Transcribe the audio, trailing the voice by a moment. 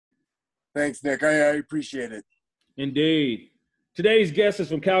Thanks, Nick. I appreciate it. Indeed. Today's guest is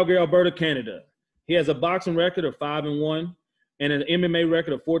from Calgary, Alberta, Canada. He has a boxing record of 5-1 and an MMA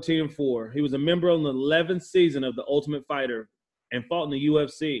record of 14-4. He was a member on the 11th season of The Ultimate Fighter and fought in the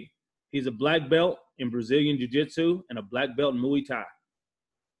UFC. He's a black belt in Brazilian Jiu-Jitsu and a black belt in Muay Thai.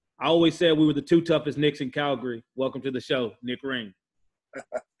 I always said we were the two toughest Nicks in Calgary. Welcome to the show, Nick Ring.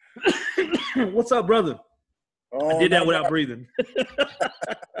 What's up, brother? Oh, I did that without breathing.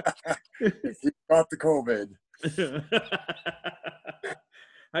 You got the COVID.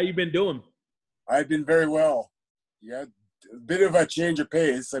 How you been doing? I've been very well. Yeah, a bit of a change of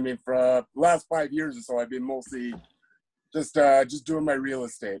pace. I mean, for the last 5 years or so, I've been mostly just doing my real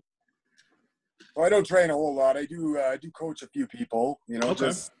estate. So I don't train a whole lot. I do coach a few people. You know,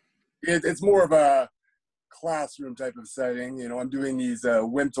 Okay. It's more of a classroom type of setting. You know, I'm doing these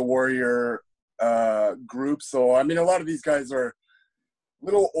Wimp to Warrior groups. So I mean, a lot of these guys are a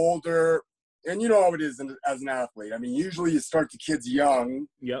little older. And you know how it is as an athlete. I mean, usually you start the kids young.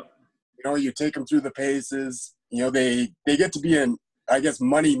 Yep. You know, you take them through the paces. You know, they get to be in, I guess,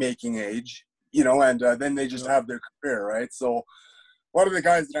 money-making age, you know, and then they just have their career, right? So a lot of the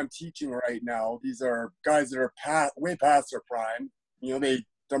guys that I'm teaching right now, these are guys that are way past their prime. You know,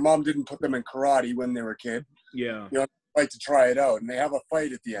 their mom didn't put them in karate when they were a kid. Yeah. You know, like to try it out, and they have a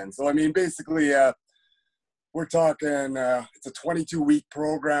fight at the end. So, I mean, basically, we're talking, it's a 22-week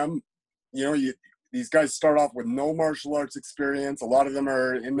program. You know, these guys start off with no martial arts experience. A lot of them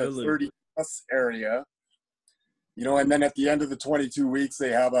are in the 30-plus area. You know, and then at the end of the 22 weeks,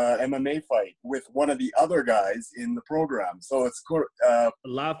 they have a MMA fight with one of the other guys in the program. So it's a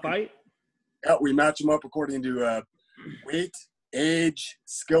live fight? Yeah, we match them up according to weight, age,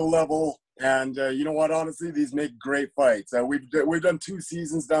 skill level. And you know what? Honestly, these make great fights. We've done 2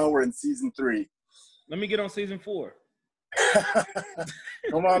 seasons now. We're in season 3. Let me get on season 4.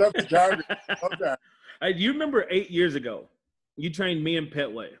 Come on up to Calgary. Okay. Hey, do you remember 8 years ago, you trained me in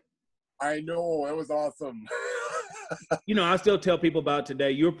Petway? I know. It was awesome. You know, I still tell people about it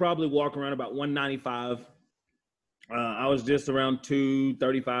today. You were probably walking around about 195. I was just around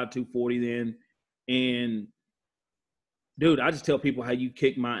 235, 240 then. And, dude, I just tell people how you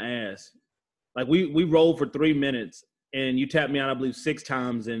kicked my ass. Like, we rolled for 3 minutes, and you tapped me out, I believe, 6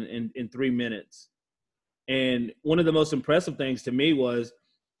 times in 3 minutes. And one of the most impressive things to me was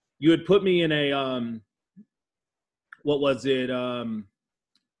you had put me in a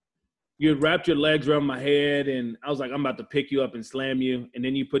you had wrapped your legs around my head, and I was like, I'm about to pick you up and slam you. And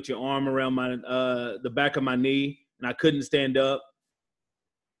then you put your arm around my the back of my knee, and I couldn't stand up.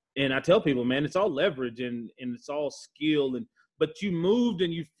 And I tell people, man, it's all leverage and it's all skill. But you moved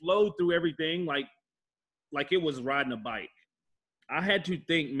and you flowed through everything like it was riding a bike. I had to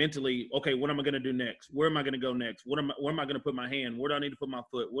think mentally, okay, what am I going to do next? Where am I going to go next? Where am I going to put my hand? Where do I need to put my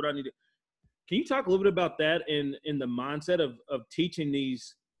foot? What do I need to – Can you talk a little bit about that in the mindset of teaching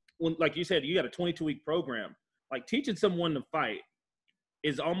these – like you said, you got a 22-week program. Like teaching someone to fight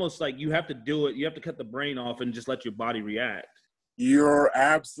is almost like you have to do it. You have to cut the brain off and just let your body react. You're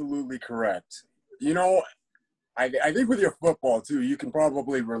absolutely correct. You know, I think with your football too, you can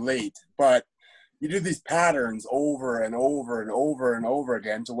probably relate, but – you do these patterns over and over and over and over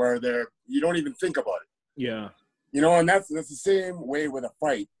again to where you don't even think about it. Yeah. You know, and that's the same way with a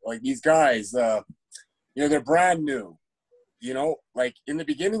fight. Like these guys, you know, they're brand new. You know, like in the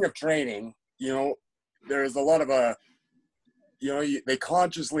beginning of training, you know, there's a lot of you know, they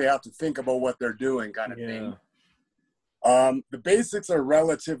consciously have to think about what they're doing kind of thing. The basics are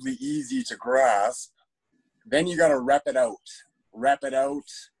relatively easy to grasp. Then you got to rep it out, rep it out,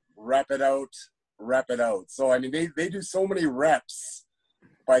 rep it out. Rep it out. So, I mean, they do so many reps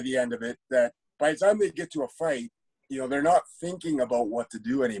by the end of it that by the time they get to a fight, you know, they're not thinking about what to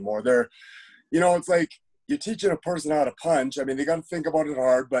do anymore. You know, it's like you're teaching a person how to punch. I mean, they got to think about it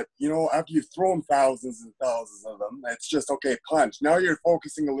hard, but, you know, after you've thrown thousands and thousands of them, it's just, okay, punch. Now you're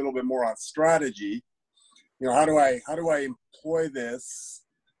focusing a little bit more on strategy. You know, how do I employ this,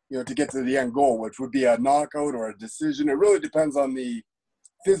 you know, to get to the end goal, which would be a knockout or a decision. It really depends on the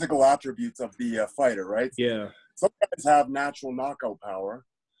physical attributes of the fighter, right? Yeah. Some guys have natural knockout power.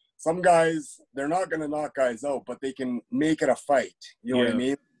 Some guys, they're not going to knock guys out, but they can make it a fight. You know what I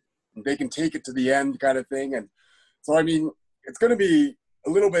mean? They can take it to the end kind of thing. And so, I mean, it's going to be a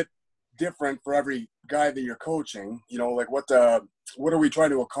little bit different for every guy that you're coaching. You know, like what are we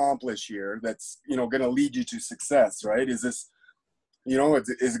trying to accomplish here that's, you know, going to lead you to success, right? Is this, you know, is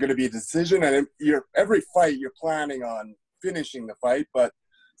it going to be a decision? And every fight you're planning on finishing the fight, but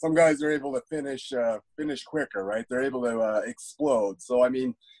some guys are able to finish quicker, right? They're able to explode. So I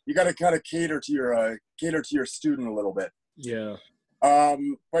mean, you got to kind of cater to your student a little bit. Yeah.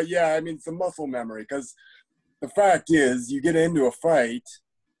 But yeah, I mean, it's a muscle memory because the fact is, you get into a fight.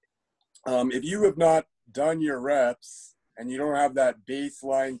 If you have not done your reps and you don't have that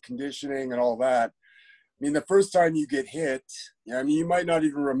baseline conditioning and all that, I mean, the first time you get hit, I mean, you might not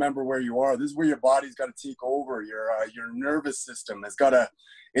even remember where you are. This is where your body's got to take over. Your nervous system has got to,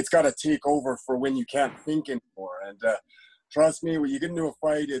 it's got to take over for when you can't think anymore. And trust me, when you get into a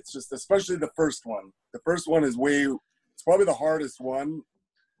fight, it's just, especially the first one. The first one is it's probably the hardest one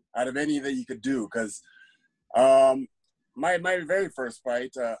out of any that you could do because my very first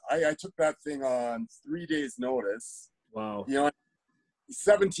fight, I took that thing on 3 days' notice. Wow.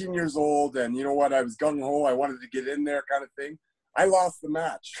 17 years old, and you know what? I was gung ho. I wanted to get in there, kind of thing. I lost the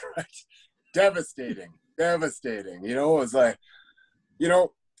match. Right? Devastating. It was like,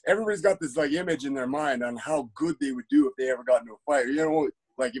 everybody's got this like image in their mind on how good they would do if they ever got into a fight.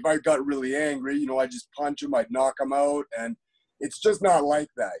 Like if I got really angry, I just punch them, I'd knock them out, and it's just not like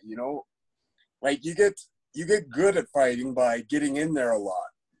that. Like you get good at fighting by getting in there a lot.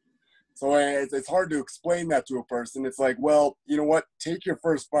 So it's hard to explain that to a person. It's like, well, you know what? Take your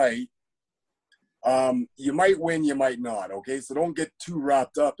first fight. You might win, you might not. Okay, so don't get too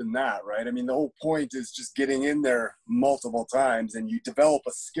wrapped up in that, right? I mean, the whole point is just getting in there multiple times, and you develop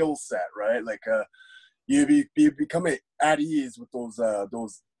a skill set, right? Like you become at ease with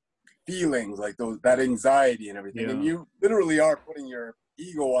those feelings, like that anxiety and everything, and you literally are putting your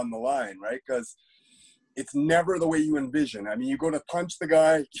ego on the line, right? Because it's never the way you envision. I mean, you go to punch the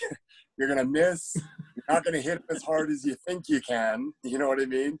guy, you're going to miss. You're not going to hit him as hard as you think you can. You know what I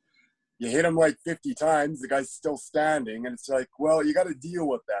mean? You hit him like 50 times, the guy's still standing, and it's like, well, you got to deal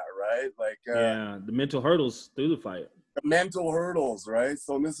with that, right? Like, the mental hurdles through the fight. The mental hurdles, right?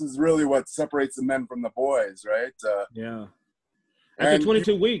 So this is really what separates the men from the boys, right? After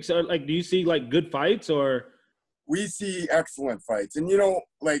 22 weeks, do you see like good fights or? We see excellent fights, and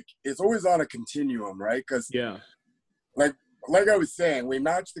like it's always on a continuum, right? Because like I was saying, we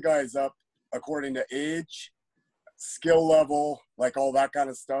match the guys up according to age, skill level, like all that kind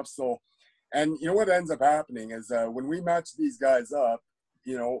of stuff. So, and what ends up happening is when we match these guys up,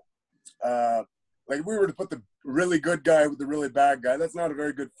 like we were to put the really good guy with the really bad guy, that's not a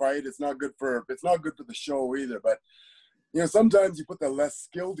very good fight. It's not good for the show either. But sometimes you put the less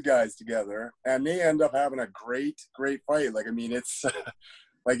skilled guys together, and they end up having a great fight. Like I mean, it's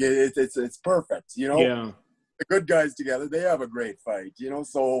like it's perfect. The good guys together, they have a great fight.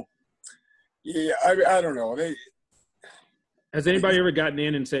 So yeah, I don't know. Has anybody ever gotten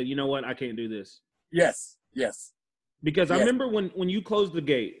in and said, you know what, I can't do this? Yes. Because I remember when you closed the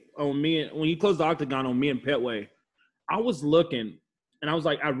gate on me, when you closed the octagon on me and Petway, I was looking and I was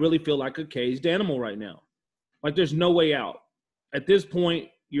like, I really feel like a caged animal right now. Like there's no way out. At this point,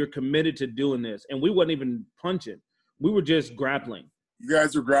 you're committed to doing this. And we wasn't even punching. We were just grappling. You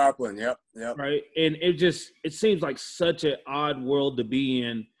guys are grappling. Yep. Right. And it seems like such an odd world to be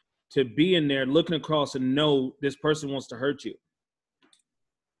in there looking across and know this person wants to hurt you.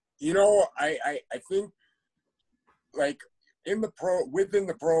 I think like within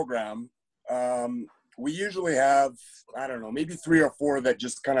the program, we usually have, I don't know, maybe 3 or 4 that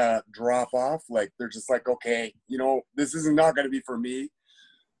just kind of drop off. Like they're just like, okay, this is not going to be for me.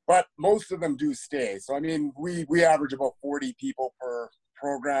 But most of them do stay. So, I mean, we average about 40 people per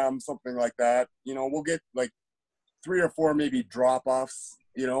program, something like that. We'll get like 3 or 4 maybe drop-offs,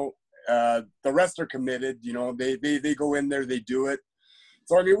 the rest are committed, they go in there, they do it.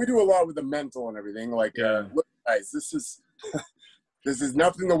 So, I mean, we do a lot with the mental and everything. Like, look, guys, this is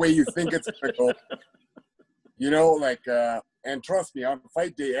nothing the way you think it's going to go. And trust me, on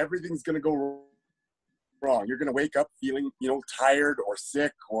fight day, everything's going to go wrong. You're going to wake up feeling, tired or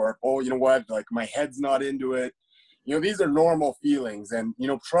sick or, oh, you know what, like my head's not into it. These are normal feelings. And,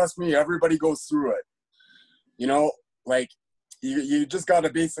 trust me, everybody goes through it. Like you just got to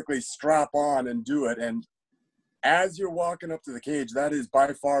basically strap on and do it. And as you're walking up to the cage, that is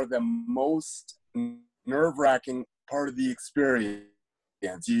by far the most nerve-wracking part of the experience.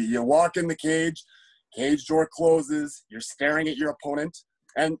 You walk in the cage door closes, you're staring at your opponent,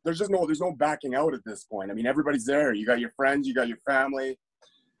 and there's no backing out at this point. I mean, everybody's there. You got your friends, you got your family,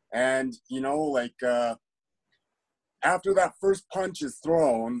 and after that first punch is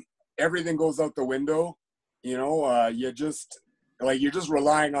thrown, everything goes out the window. You're just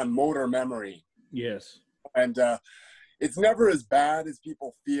relying on motor memory. Yes. And it's never as bad as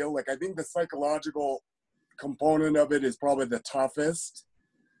people feel. Like I think the psychological component of it is probably the toughest.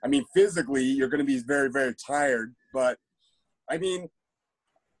 I mean, physically, you're going to be very, very tired. But, I mean,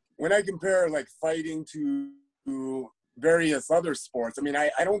 when I compare, like, fighting to various other sports, I mean, I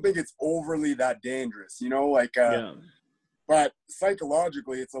don't think it's overly that dangerous, But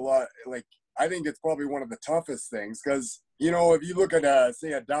psychologically, it's a lot, like, I think it's probably one of the toughest things because, you know, if you look at,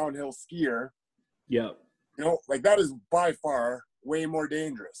 say, a downhill skier, Yeah. you know, like that is by far way more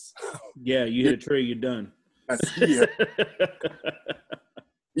dangerous. Yeah, you hit a tree, you're done. A skier.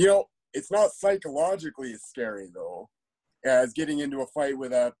 You know, it's not psychologically as scary, though, as getting into a fight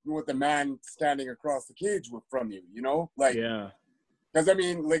with a man standing across the cage from you, you know? Like, Yeah. because, I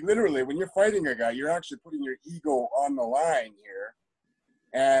mean, like, literally, when you're fighting a guy, you're actually putting your ego on the line here.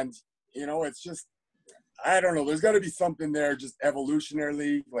 And, you know, it's just, I don't know. There's got to be something there just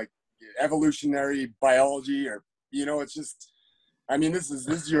evolutionarily, like evolutionary biology or, you know, it's just, I mean, this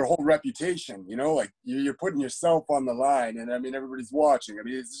is your whole reputation, you know, like you're putting yourself on the line and I mean, everybody's watching. I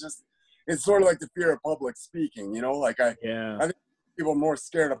mean, it's sort of like the fear of public speaking, you know, like I think people are more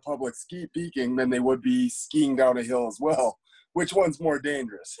scared of public speaking than they would be skiing down a hill as well. Which one's more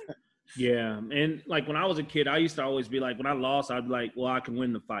dangerous? Yeah. And like when I was a kid, I used to always be like, when I lost, I'd be like, well, I can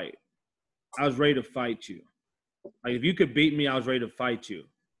win the fight. I was ready to fight you. Like if you could beat me, I was ready to fight you.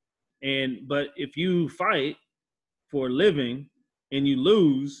 But if you fight for a living and you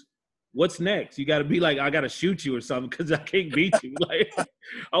lose, what's next? You got to be like, I got to shoot you or something because I can't beat you. Like I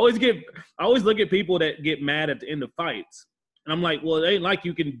always look at people that get mad at the end of fights. And I'm like, well, it ain't like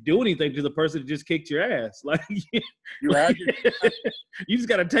you can do anything to the person that just kicked your ass. Like, You had your you just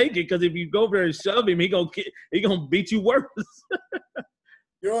got to take it because if you go over there and shove him, he gonna beat you worse.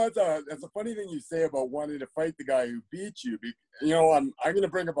 You know, that's a funny thing you say about wanting to fight the guy who beat you. You know, I'm going to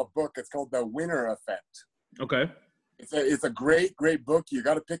bring up a book. It's called The Winner Effect. Okay. It's a great book. You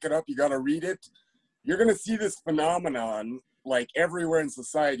got to pick it up. You got to read it. You're going to see this phenomenon like everywhere in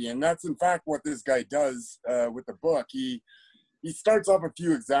society, and that's in fact what this guy does with the book. He starts off a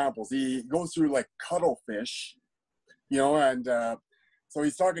few examples. He goes through like cuttlefish, you know, and so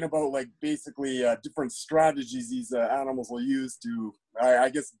he's talking about like basically different strategies these animals will use to, I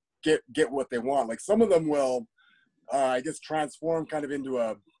guess, get what they want. Like some of them will, I guess, transform kind of into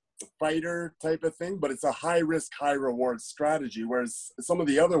a fighter type of thing, but it's a high risk, high reward strategy. Whereas some of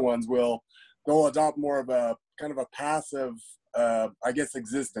the other ones they'll adopt more of a kind of a passive, I guess,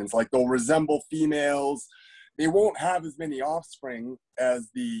 existence. Like they'll resemble females. They won't have as many offspring as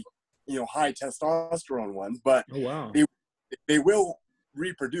the, you know, high testosterone ones, but Oh, wow. they will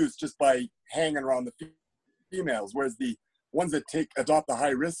reproduce just by hanging around the females. Whereas the ones that adopt the high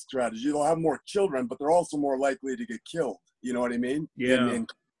risk strategy, they'll have more children, but they're also more likely to get killed. You know what I mean? Yeah.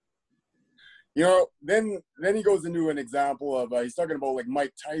 You know, then he goes into an example of he's talking about like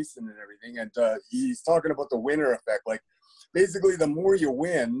Mike Tyson and everything, and he's talking about the winner effect. Like basically, the more you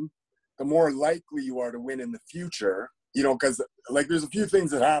win, the more likely you are to win in the future. You know, because like there's a few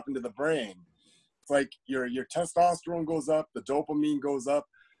things that happen to the brain. It's like your testosterone goes up, the dopamine goes up,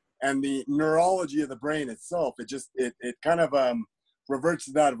 and the neurology of the brain itself, it kind of reverts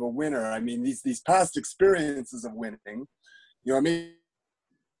to that of a winner. I mean, these past experiences of winning, you know, I mean,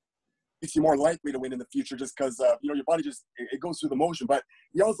 makes you more likely to win in the future just because, you know, your body just, it goes through the motion. But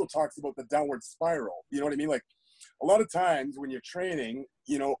he also talks about the downward spiral. You know what I mean? Like a lot of times when you're training,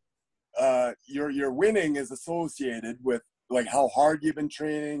 you know, your winning is associated with like how hard you've been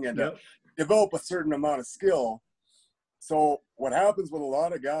training and develop a certain amount of skill. So what happens with a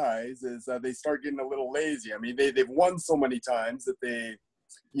lot of guys is they start getting a little lazy. I mean, they've won so many times that they,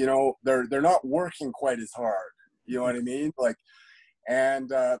 you know, they're not working quite as hard. You know what I mean? Like, and,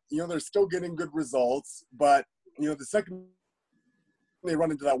 you know, they're still getting good results, but, you know, the second they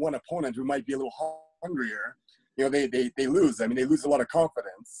run into that one opponent who might be a little hungrier, you know, they lose. I mean, they lose a lot of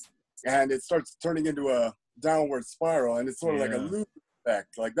confidence, and it starts turning into a downward spiral, and it's sort of like a loop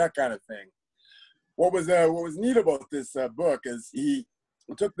effect, like that kind of thing. What was neat about this book is he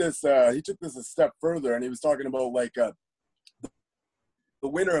took this a step further, and he was talking about like the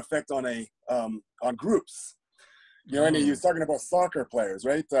winner effect on groups. You know, and he was talking about soccer players,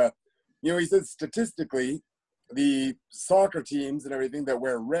 right? You know, he said statistically, the soccer teams and everything that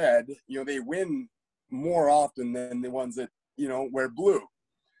wear red, you know, they win more often than the ones that, you know, wear blue.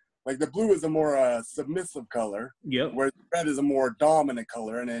 Like the blue is a more submissive color, whereas red is a more dominant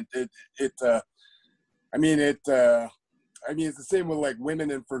color, and I mean, it's the same with like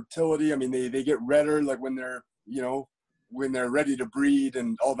women and fertility. I mean, they get redder like when they're, you know, when they're ready to breed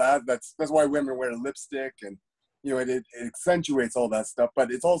and all that. That's why women wear lipstick, and you know, it accentuates all that stuff.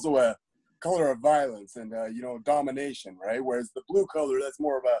 But it's also a color of violence and you know, domination, right? Whereas the blue color, that's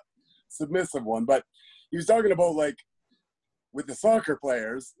more of a submissive one. But he was talking about like with the soccer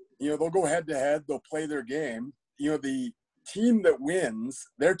players, you know, they'll go head to head, they'll play their game. You know, the team that wins,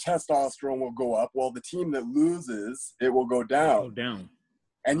 their testosterone will go up, while the team that loses, it will go down. Go down.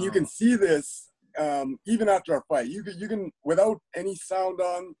 And you can see this even after a fight, you can without any sound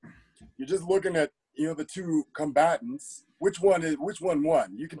on, you're just looking at, the two combatants. Which one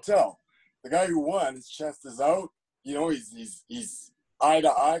won? You can tell. The guy who won, his chest is out. He's eye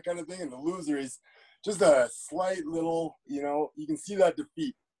to eye kind of thing, and the loser is just a slight little. You can see that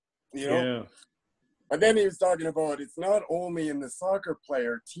defeat. Yeah. But then he was talking about it's not only in the soccer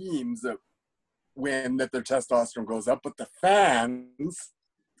player teams that win that their testosterone goes up, but the fans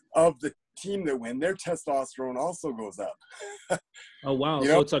of the team that win, their testosterone also goes up. Oh wow!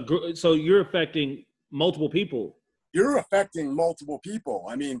 So so you're affecting multiple people. You're affecting multiple people.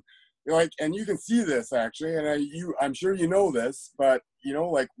 I mean, and you can see this actually, and I'm sure you know this, but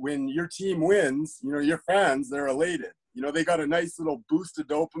like when your team wins, your fans, they're elated. They got a nice little boost of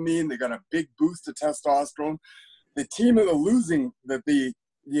dopamine. They got a big boost of testosterone. The team of the losing, the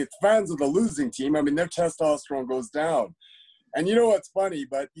fans of the losing team, I mean, their testosterone goes down. And you know what's funny,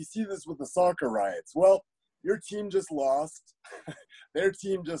 but you see this with the soccer riots. Well, your team just lost. Their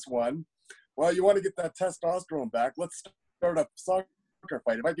team just won. Well, you want to get that testosterone back. Let's start a soccer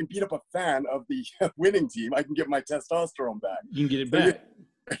fight. If I can beat up a fan of the winning team, I can get my testosterone back. You can get it back.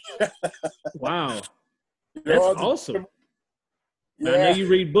 Wow. That's awesome. Yeah. I know you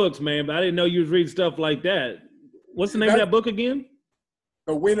read books, man, but I didn't know you was reading stuff like that. What's the name of that book again?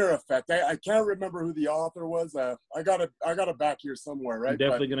 The Winner Effect. I can't remember who the author was. I got it back here somewhere, right? I'm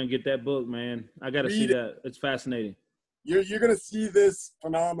definitely gonna get that book, man. I gotta see that. It's fascinating. You're gonna see this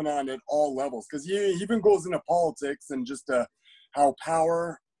phenomenon at all levels, because he even goes into politics and just how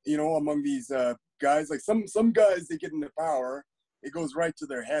power, among these guys, like some guys, they get into power, it goes right to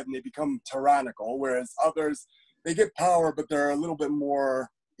their head and they become tyrannical, whereas others, they get power but they're a little bit more,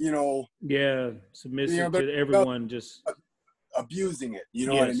 submissive to everyone, just abusing it,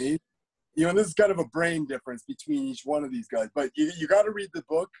 what I mean? This is kind of a brain difference between each one of these guys. But you got to read the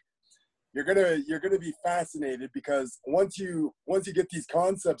book. You're gonna be fascinated, because once you get these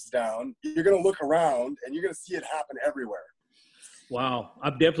concepts down, you're gonna look around and you're gonna see it happen everywhere. Wow,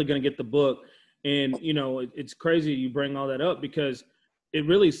 I'm definitely gonna get the book. And it's crazy you bring all that up, because it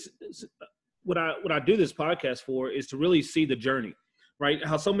really, what I do this podcast for is to really see the journey, right?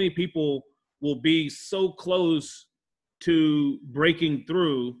 How so many people will be so close to breaking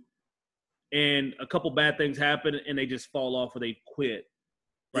through, and a couple bad things happen and they just fall off or they quit.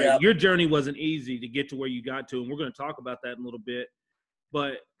 Right? Yeah. Your journey wasn't easy to get to where you got to, and we're going to talk about that in a little bit.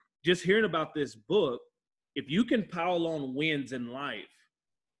 But just hearing about this book, if you can pile on wins in life,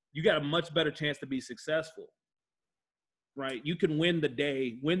 you got a much better chance to be successful. Right? You can win the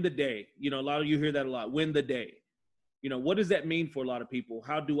day. A lot of you hear that a lot. Win the day. What does that mean for a lot of people?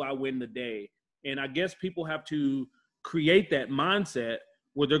 How do I win the day? And I guess people have to create that mindset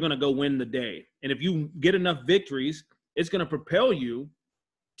where they're going to go win the day. And if you get enough victories, it's going to propel you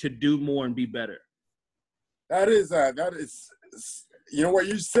to do more and be better. That is what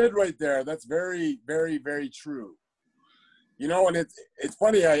you said right there. That's very, very, very true. And it's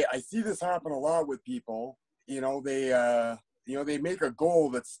funny. I see this happen a lot with people. They make a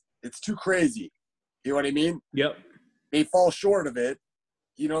goal it's too crazy. You know what I mean? Yep. They fall short of it.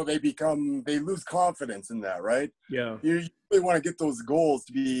 They lose confidence in that, right? Yeah. You really want to get those goals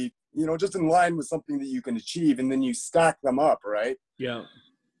to be, just in line with something that you can achieve, and then you stack them up, right? Yeah.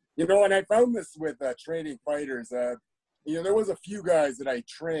 And I found this with training fighters. There was a few guys that I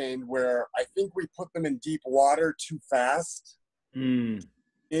trained where I think we put them in deep water too fast. I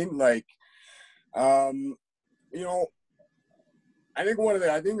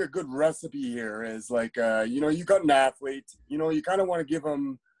think a good recipe here is like, you got an athlete, you kind of want to give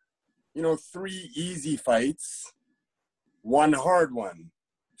them, 3 easy fights, 1 hard one,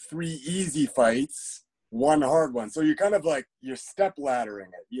 3 easy fights, 1 hard one. So you're kind of like, you're step laddering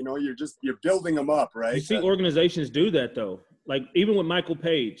it, you're building them up, right? You see organizations do that though. Like even with Michael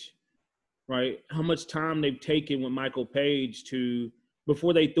Page, right? How much time they've taken with Michael Page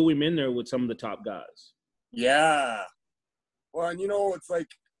before they threw him in there with some of the top guys. Yeah. Well, and it's like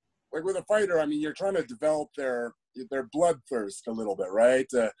with a fighter, I mean, you're trying to develop their bloodthirst a little bit, right?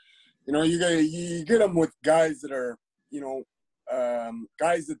 You get them with guys that are,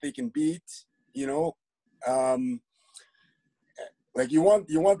 guys that they can beat, like you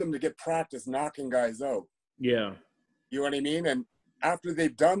want them to get practice knocking guys out. Yeah. You know what I mean? And after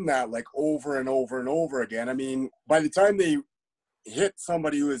they've done that, like over and over and over again, I mean, by the time they hit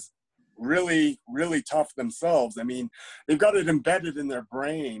somebody who is really, really tough themselves, I mean, they've got it embedded in their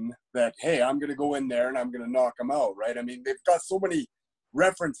brain that, hey, I'm going to go in there and I'm going to knock them out, right? I mean, they've got so many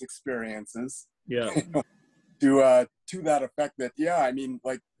reference experiences. Yeah. To that effect that, I mean,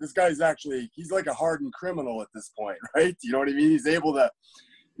 like this guy's he's like a hardened criminal at this point, right? You know what I mean? He's able to,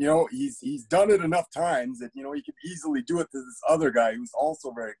 you know, he's done it enough times that, you know, he could easily do it to this other guy who's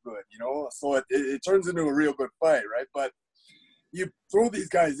also very good, you know. So it turns into a real good fight, right? But you throw these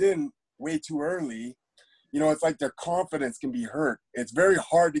guys in way too early, you know, it's like their confidence can be hurt. It's very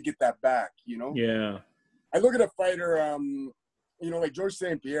hard to get that back, you know. Yeah. I look at a fighter, you know, like George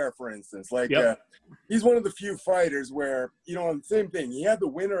St. Pierre, for instance. Like, Yep. he's one of the few fighters where, you know, same thing. He had the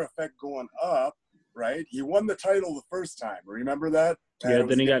winner effect going up, right? He won the title the first time. Remember that? Yeah,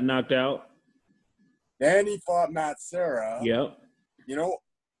 then he got knocked out. Then he fought Matt Serra. Yep. You know,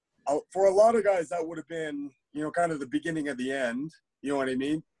 for a lot of guys, that would have been, you know, kind of the beginning of the end. You know what I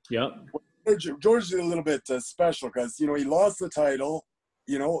mean? Yep. George is a little bit special because, you know, he lost the title.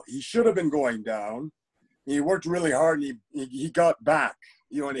 You know, he should have been going down. He worked really hard, and he got back.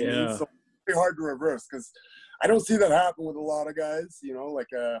 You know what I mean? So it's very hard to reverse because I don't see that happen with a lot of guys. You know, like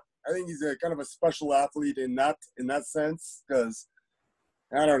I think he's a kind of a special athlete in that sense because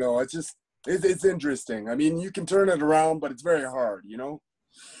I don't know. It's interesting. I mean, you can turn it around, but it's very hard. You know,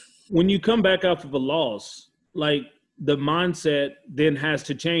 when you come back off of a loss, like the mindset then has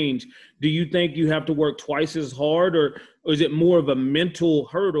to change. Do you think you have to work twice as hard, or is it more of a mental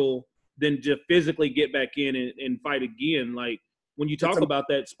hurdle than just physically get back in and fight again? Like when you talk about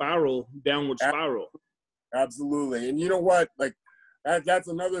that downward spiral. Absolutely. And you know what? Like that's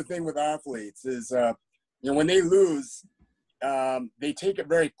another thing with athletes is, you know, when they lose, they take it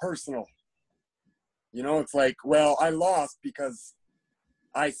very personal. You know, it's like, well, I lost because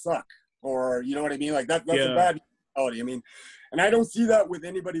I suck, or you know what I mean? Like that's a bad mentality. I mean, and I don't see that with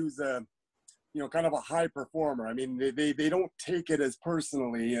anybody who's you know, kind of a high performer. I mean, they don't take it as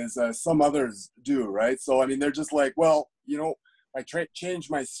personally as some others do, right? So, I mean, they're just like, well, you know, I change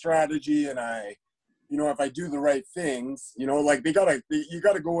my strategy and you know, if I do the right things, you know, like you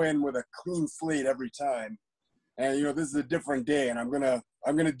gotta go in with a clean slate every time. And, you know, this is a different day and I'm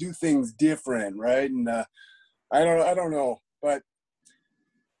gonna do things different, right? And I don't know, but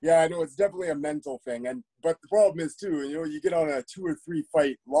yeah, I know it's definitely a mental thing. But the problem is too, you know, you get on a 2 or 3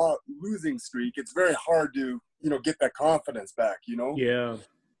 fight losing streak, it's very hard to, you know, get that confidence back, you know? Yeah,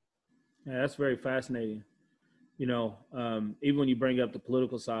 that's very fascinating. You know, even when you bring up the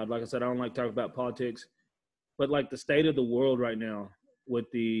political side, like I said, I don't like talking about politics, but like the state of the world right now with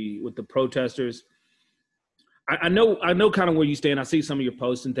the protesters, I know kind of where you stand. I see some of your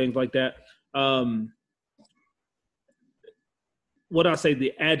posts and things like that. What I say,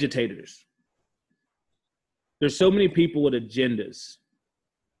 the agitators. There's so many people with agendas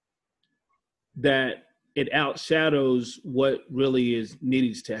that it outshadows what really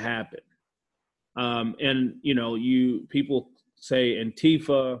needs to happen. And you know, people say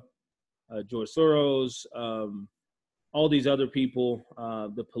Antifa, George Soros, all these other people,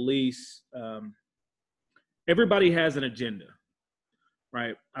 the police. Everybody has an agenda,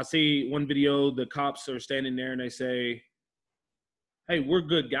 right? I see one video, the cops are standing there and they say, hey, we're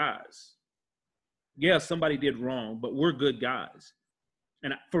good guys. Yeah, somebody did wrong, but we're good guys.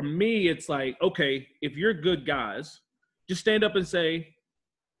 And for me, it's like, okay, if you're good guys, just stand up and say,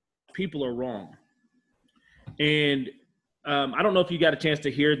 people are wrong. And I don't know if you got a chance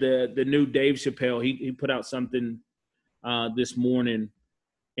to hear the new Dave Chappelle. He put out something this morning,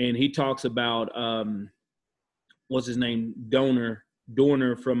 and he talks about, what's his name, Dorner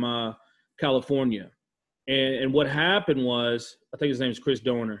from California. And what happened was, I think his name is Chris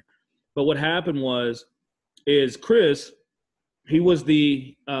Dorner. But what happened is Chris, he was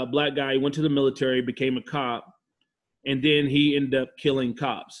the black guy. He went to the military, became a cop, and then he ended up killing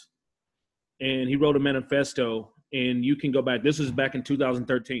cops. And he wrote a manifesto, and you can go back. This was back in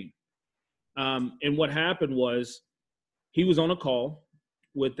 2013. And what happened was he was on a call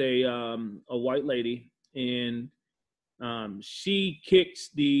with a white lady, and she kicks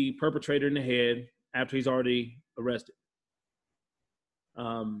the perpetrator in the head after he's already arrested.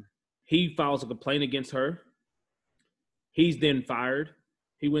 He files a complaint against her. He's then fired.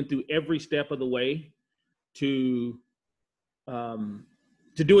 He went through every step of the way to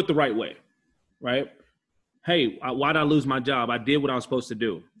do it the right way, right? Hey, why'd I lose my job? I did what I was supposed to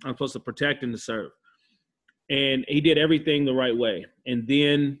do. I'm supposed to protect and to serve. And he did everything the right way. And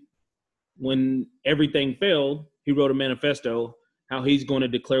then when everything failed, he wrote a manifesto how he's going to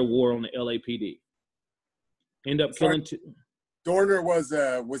declare war on the LAPD. End up killing two. Dorner was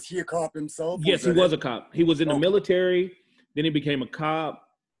he a cop himself? Yes, he was a cop. He was in the military. Then he became a cop.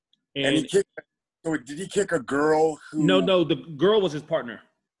 And he kicked. So did he kick a girl? No. The girl was his partner.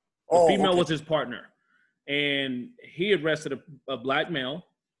 The female was his partner, and he arrested a black male,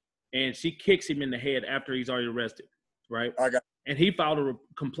 and she kicks him in the head after he's already arrested, right? And he filed a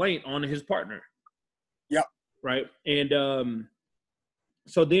complaint on his partner. Yep. Right, and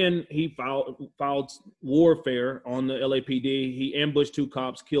So then he filed warfare on the LAPD. He ambushed 2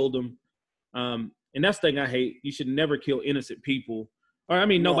 cops, killed them. And that's the thing I hate. You should never kill innocent people. Or I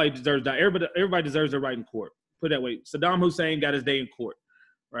mean, No. nobody deserves that. Everybody deserves their right in court. Put it that way. Saddam Hussein got his day in court,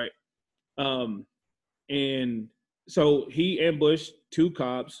 right? And so he ambushed 2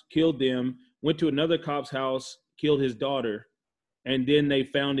 cops, killed them, went to another cop's house, killed his daughter, and then they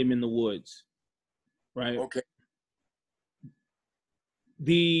found him in the woods, right? Okay.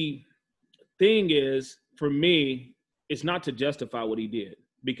 The thing is, for me, it's not to justify what he did,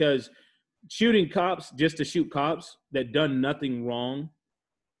 because shooting cops just to shoot cops that done nothing wrong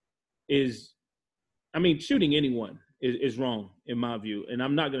is, I mean, shooting anyone is wrong in my view. And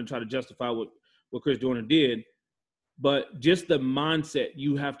I'm not going to try to justify what Chris Dorner did, but just the mindset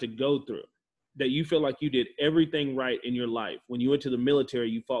you have to go through, that you feel like you did everything right in your life. When you went to the military,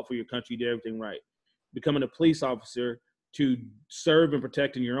 you fought for your country, you did everything right. Becoming a police officer to serve and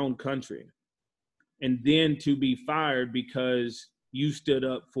protect in your own country, and then to be fired because you stood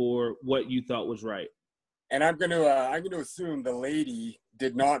up for what you thought was right. And I'm gonna assume the lady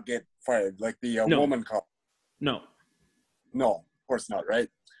did not get fired, like the woman cop. No, of course not, right?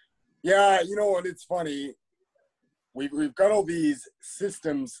 Yeah, you know, and it's funny. We've got all these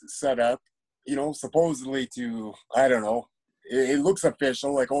systems set up, you know, supposedly to, I don't know, it looks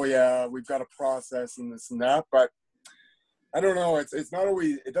official, like, oh yeah, we've got a process and this and that, but I don't know, it's not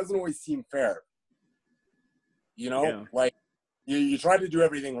always, it doesn't always seem fair. You know, yeah. Like you try to do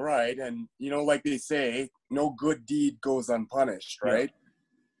everything right, and you know, like they say, no good deed goes unpunished, right?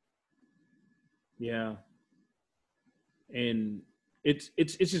 Yeah. And it's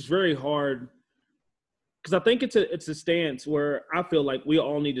just very hard, because I think it's a stance where I feel like we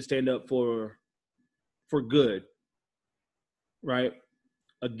all need to stand up for good, right?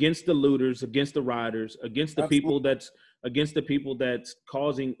 Against the looters, against the rioters, against the people that's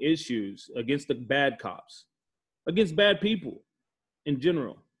causing issues, against the bad cops, against bad people in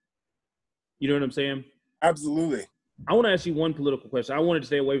general. You know what I'm saying? Absolutely. I want to ask you one political question. I wanted to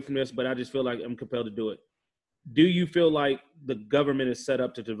stay away from this, but I just feel like I'm compelled to do it. Do you feel like the government is set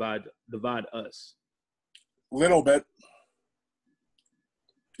up to divide us? Little bit.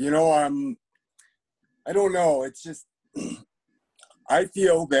 You know, I don't know. It's just, I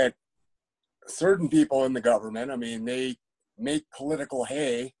feel that certain people in the government, I mean, they make political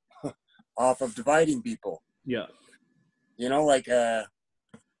hay off of dividing people. Yeah. You know, like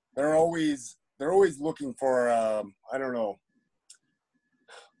they're always looking for I don't know,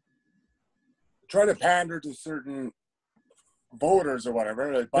 try to pander to certain voters or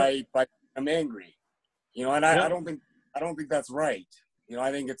whatever by I'm angry. You know, and I don't think that's right. You know,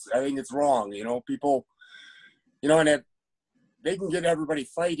 I think it's wrong. You know, people, you know, and if they can get everybody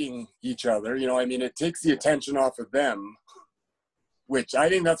fighting each other, you know, I mean, it takes the attention off of them, which I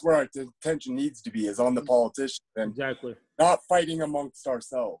think that's where our attention needs to be, is on the politicians, and exactly, not fighting amongst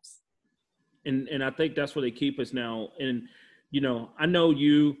ourselves. And I think that's where they keep us now. And you know, I know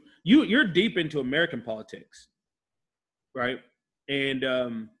you're deep into American politics, right?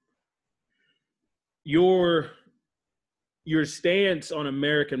 And your stance on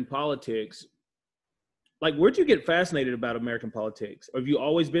American politics, like, where'd you get fascinated about American politics? Have you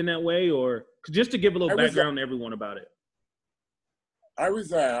always been that way, or just to give a little background to everyone about it? I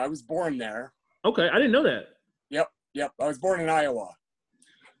was born there. Okay, I didn't know that. Yep. I was born in Iowa.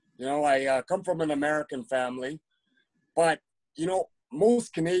 You know, I come from an American family, but you know,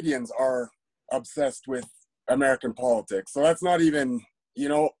 most Canadians are obsessed with American politics. So that's not even, you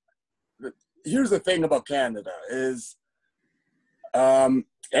know, here's the thing about Canada is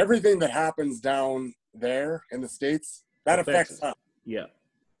everything that happens down there in the States, that affects us. Yeah.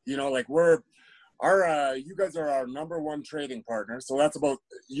 You know, like you guys are our #1 trading partner. So that's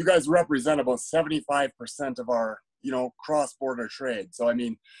you guys represent about 75% of our, you know, cross-border trade. So, I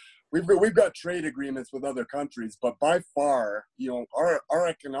mean, we've got trade agreements with other countries, but by far, you know, our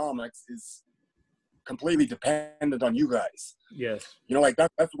economics is completely dependent on you guys. Yes. You know, like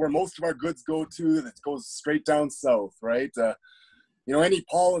that's where most of our goods go to. That goes straight down south, right? You know, any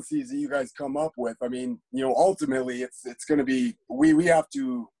policies that you guys come up with, I mean, you know, ultimately it's going to be, we have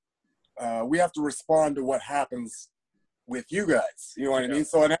to respond to what happens with you guys. You know what I mean?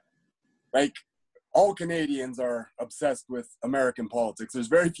 So, like, all Canadians are obsessed with American politics. There's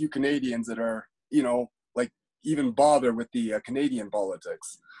very few Canadians that are, you know, like, even bother with the Canadian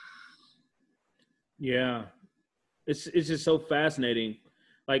politics. Yeah. It's just so fascinating.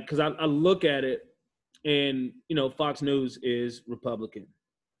 Like, because I look at it, and, you know, Fox News is Republican.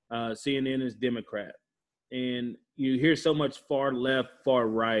 CNN is Democrat. And you hear so much far left, far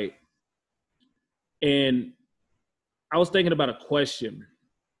right. And I was thinking about a question.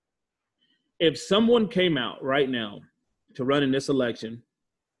 if someone came out right now to run in this election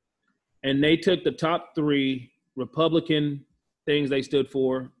and they took the top 3 Republican things they stood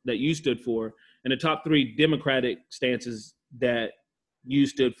for, that you stood for, and the top 3 Democratic stances that you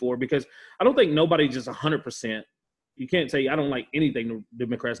stood for, because I don't think nobody just 100%. You can't say I don't like anything the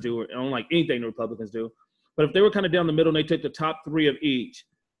Democrats do or I don't like anything the Republicans do. But if they were kind of down the middle and they took the top 3 of each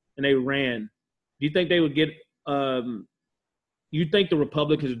and they ran, do you think they would get you think the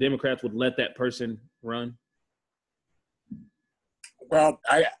Republicans or Democrats would let that person run? Well,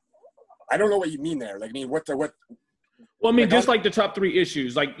 I don't know what you mean there. Like, I mean, what? Well, I mean, just like the top 3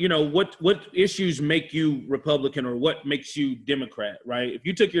 issues, like, you know, what issues make you Republican or what makes you Democrat, right? If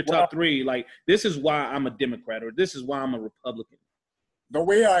you took your top 3, like, this is why I'm a Democrat or this is why I'm a Republican. The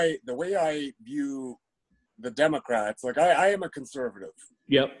way I view the Democrats, like, I am a conservative.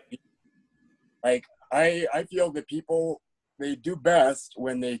 Yep. Like, I feel that people, they do best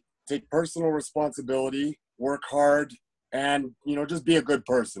when they take personal responsibility, work hard, and, you know, just be a good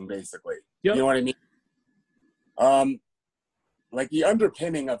person, basically. Yep. You know what I mean? Like, the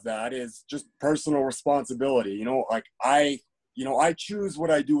underpinning of that is just personal responsibility. You know, like, I choose what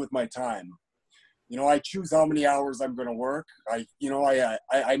I do with my time. You know, I choose how many hours I'm going to work. I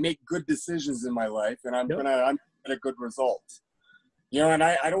make good decisions in my life, and I'm going to get a good result. You know, and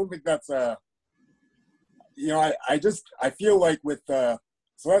I don't think that's you know, I feel like with, so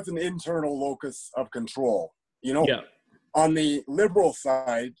that's an internal locus of control, you know. Yeah. On the liberal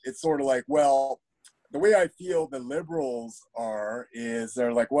side, it's sort of like, well, the way I feel the liberals is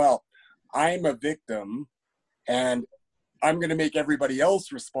they're like, well, I'm a victim and I'm going to make everybody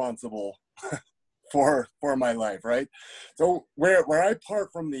else responsible for my life, right? So where I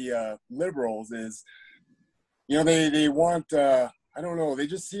part from the liberals is, you know, they want, I don't know, they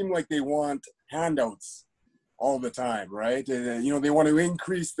just seem like they want handouts all the time, right? You know, they want to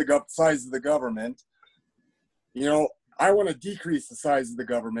increase the size of the government. You know, I want to decrease the size of the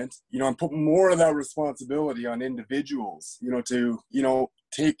government, you know, and put more of that responsibility on individuals, you know, to, you know,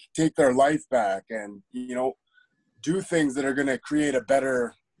 take their life back and, you know, do things that are going to create a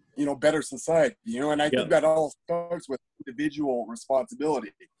better, you know, better society, you know, and I think that all starts with individual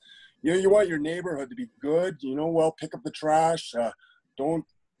responsibility. You know, you want your neighborhood to be good, you know, well, pick up the trash, don't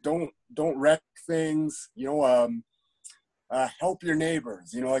wreck things, you know, help your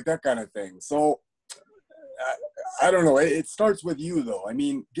neighbors, you know, like that kind of thing. So I don't know. It starts with you, though. I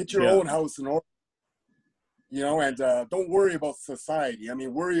mean, get your own house in order, you know, and don't worry about society. I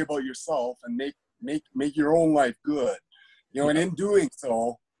mean, worry about yourself and make your own life good, you know. And in doing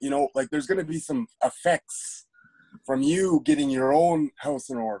so, you know, like, there's going to be some effects from you getting your own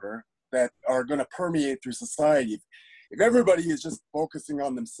house in order that are going to permeate through society. If everybody is just focusing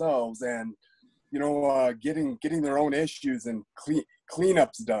on themselves and, you know, getting their own issues and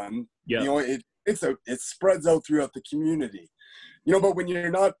cleanups done, you know, it spreads out throughout the community, you know. But when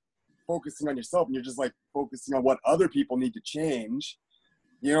you're not focusing on yourself and you're just like focusing on what other people need to change,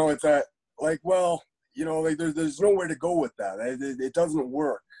 you know, it's like, well, you know, like there's nowhere to go with that. It doesn't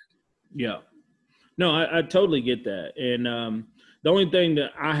work. Yeah. No, I totally get that. And the only thing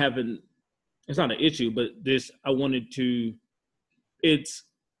that I haven't, it's not an issue, but it's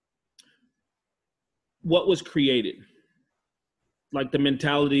what was created. Like the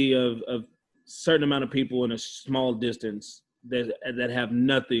mentality of certain amount of people in a small distance that have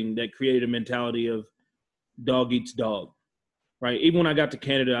nothing, that created a mentality of dog eats dog, right? Even when I got to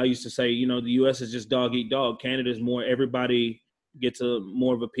Canada, I used to say, you know, the U.S. is just dog eat dog. Canada is more, everybody gets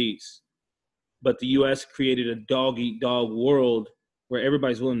more of a piece. But the U.S. created a dog eat dog world where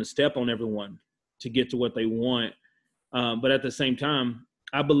everybody's willing to step on everyone to get to what they want. But at the same time,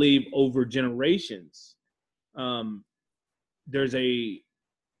 I believe over generations,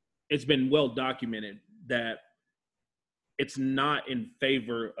 it's been well documented that it's not in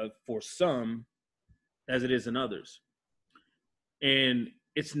favor of, for some, as it is in others. And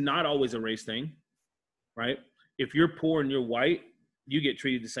it's not always a race thing, right? If you're poor and you're white, you get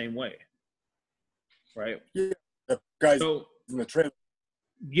treated the same way, right? Yeah, the guys in the trailer.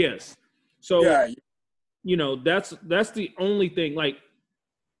 Yes. So, you know, that's the only thing. Like,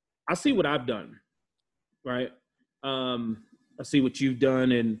 I see what I've done, right? I see what you've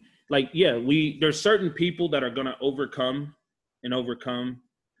done, and like, there's certain people that are gonna overcome,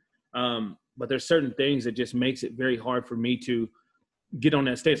 but there's certain things that just makes it very hard for me to get on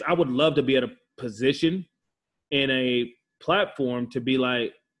that stage. I would love to be at a position in a platform to be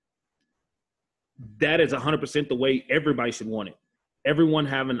like, that is 100% the way everybody should want it. Everyone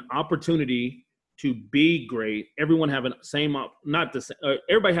have an opportunity to be great. Everyone have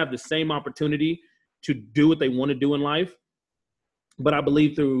everybody have the same opportunity to do what they want to do in life. But I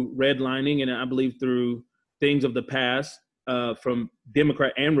believe through redlining, and I believe through things of the past, from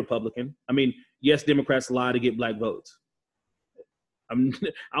Democrat and Republican. I mean, yes, Democrats lie to get black votes.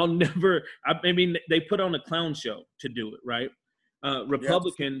 I'll never. I mean, they put on a clown show to do it, right? Yep.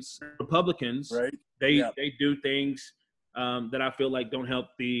 Republicans, Right. they do things that I feel like don't help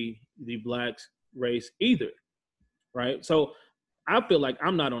the black race either, right? So I feel like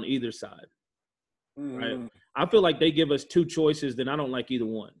I'm not on either side, right? Mm. I feel like they give us two choices, then I don't like either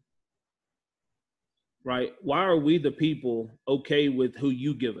one, right? Why are we the people okay with who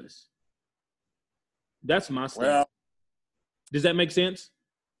you give us? That's my stand. Well, Does that make sense?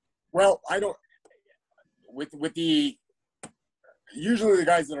 well, I don't. With the usually the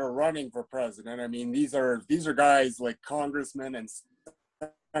guys that are running for president, I mean, these are guys like congressmen and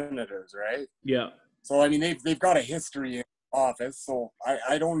senators, right? Yeah. So I mean, they've got a history in office. So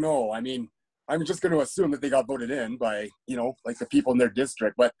I don't know. I mean, I'm just going to assume that they got voted in by, you know, like the people in their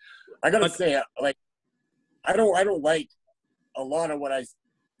district. But I got to say, like, I don't like a lot of what I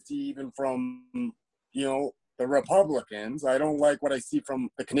see even from, you know, the Republicans. I don't like what I see from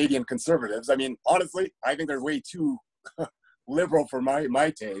the Canadian Conservatives. I mean, honestly, I think they're way too liberal for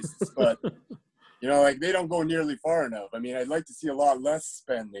my tastes. But you know, like they don't go nearly far enough. I mean, I'd like to see a lot less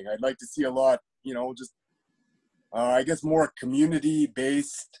spending. I'd like to see a lot, you know, just I guess more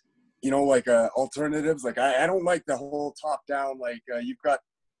community-based, you know, like alternatives. Like I don't like the whole top-down, like you've got,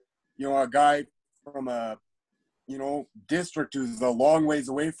 you know, a guy from a, you know, district who's a long ways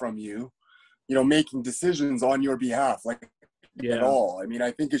away from you, you know, making decisions on your behalf, like at all. I mean,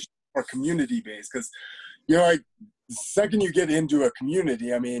 I think it's more community-based because, you know, like the second you get into a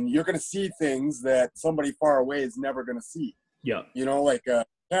community, I mean, you're going to see things that somebody far away is never going to see. Yeah. You know, like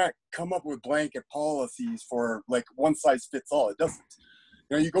can't come up with blanket policies for like one size fits all. It doesn't.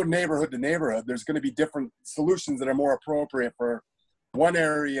 You know, you go neighborhood to neighborhood, there's going to be different solutions that are more appropriate for one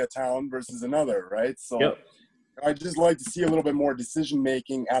area of town versus another, right? So Yep. I just like to see a little bit more decision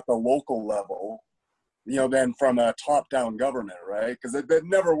making at the local level, you know, than from a top-down government, right? Because that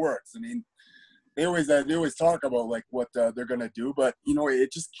never works. I mean, they always talk about like what they're going to do, but you know,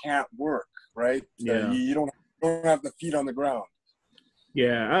 it just can't work, right? Yeah. You don't have the feet on the ground.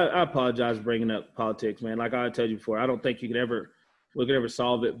 Yeah, I apologize for bringing up politics, man. Like I told you before, I don't think we could ever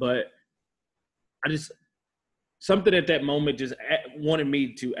solve it. But I just something at that moment just wanted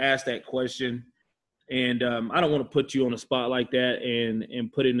me to ask that question, and I don't want to put you on a spot like that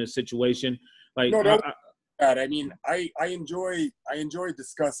and put it in a situation like. No, I mean, I enjoy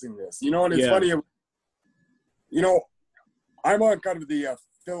discussing this. You know, and it's funny. You know, I'm on kind of the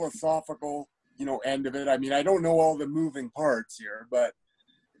philosophical, you know, end of it. I mean, I don't know all the moving parts here, but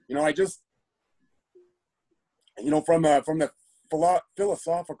you know, I just, you know, from the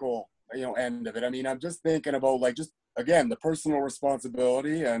philosophical, you know, end of it. I mean, I'm just thinking about like just again the personal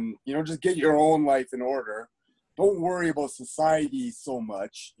responsibility, and you know, just get your own life in order. Don't worry about society so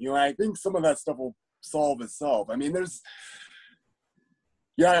much. You know, I think some of that stuff will solve itself. I mean, there's.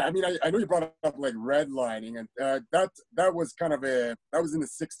 Yeah, I mean, I know you brought up like redlining, and that was kind of that was in the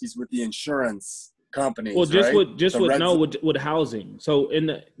 '60s with the insurance companies. Well, right? with housing. So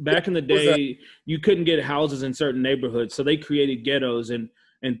back in the day, you couldn't get houses in certain neighborhoods, so they created ghettos and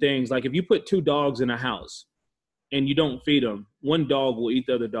things. Like if you put two dogs in a house and you don't feed them, one dog will eat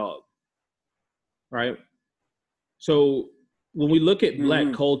the other dog, right? So when we look at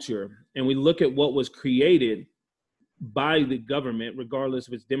Black culture and we look at what was created by the government, regardless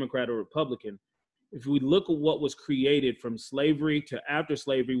if it's Democrat or Republican, if we look at what was created from slavery to after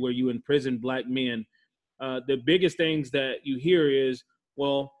slavery, where you imprison Black men, the biggest things that you hear is,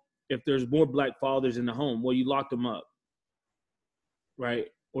 well, if there's more Black fathers in the home, well, you lock them up, right?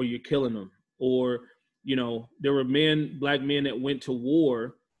 Or you're killing them. Or, you know, there were Black men that went to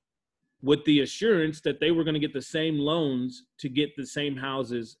war with the assurance that they were going to get the same loans to get the same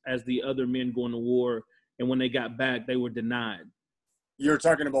houses as the other men going to war. And when they got back, they were denied. You're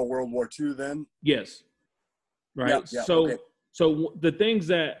talking about World War II then? Yes. Right. Yeah, so the things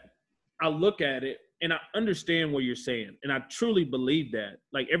that I look at it and I understand what you're saying. And I truly believe that.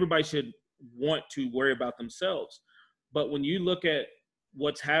 Like everybody should want to worry about themselves. But when you look at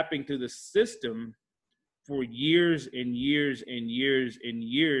what's happening through the system for years and years and years and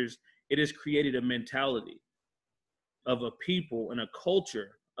years, it has created a mentality of a people and a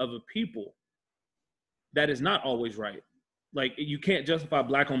culture of a people that is not always right. Like you can't justify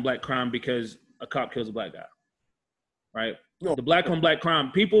Black on Black crime because a cop kills a Black guy, right? No. The Black on Black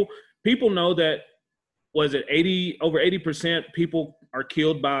crime, people know that, was it over 80% people are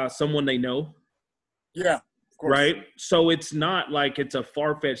killed by someone they know? Yeah, of course. Right? So it's not like it's a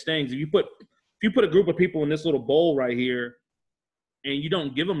far-fetched thing. If you put a group of people in this little bowl right here, and you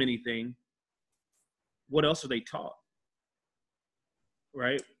don't give them anything, what else are they taught?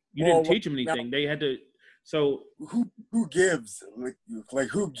 Right? You didn't teach them anything. They had to. So who gives like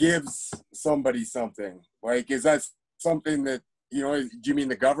who gives somebody something? Like, is that something that, you know? Do you mean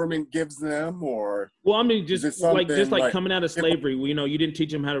the government gives them, or? Well, I mean, just like coming out of if, slavery, you know, you didn't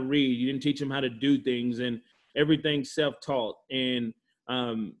teach them how to read, you didn't teach them how to do things, and everything's self-taught, and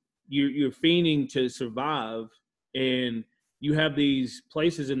you're fiending to survive, and you have these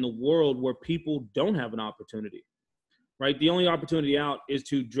places in the world where people don't have an opportunity, right? The only opportunity out is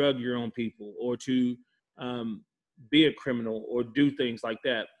to drug your own people, or to be a criminal, or do things like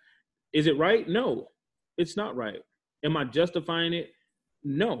that. Is it right? No, it's not right. Am I justifying it?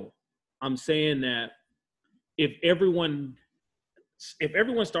 No. I'm saying that if everyone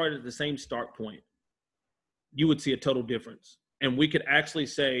started at the same start point, you would see a total difference. And we could actually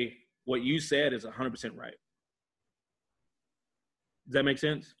say what you said is 100% right. Does that make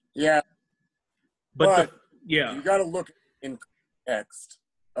sense? Yeah. But you got to look in context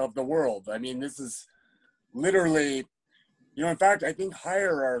of the world. I mean, this is literally, you know, in fact, I think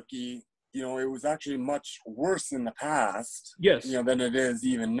hierarchy, you know, it was actually much worse in the past, yes, you know, than it is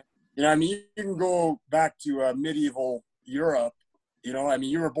even now. You know, I mean, you can go back to medieval Europe. You know, I mean,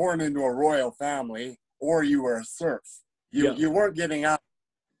 you were born into a royal family, or you were a serf. You weren't getting out.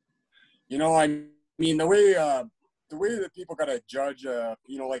 You know, I mean, the way that people got to judge,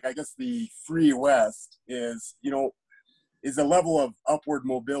 you know, like, I guess the free West is, you know, is a level of upward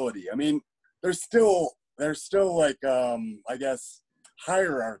mobility. I mean, there's still like, I guess,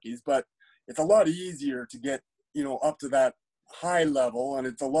 hierarchies, but it's a lot easier to get, you know, up to that high level, and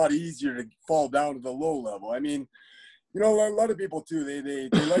it's a lot easier to fall down to the low level. I mean, you know, a lot of people too, they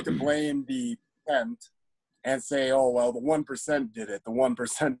like to blame the percent and say, oh, well, the 1% did it, the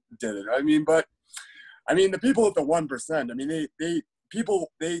 1% did it. I mean, but I mean, the people at the 1%, I mean,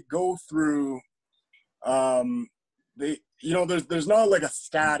 they go through, you know, there's not like a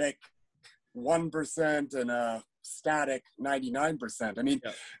static 1% and a static 99%. I mean,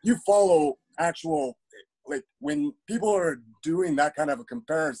 you follow actual, like, when people are doing that kind of a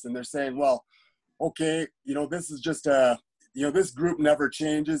comparison, they're saying, well, okay, you know, this is just you know, this group never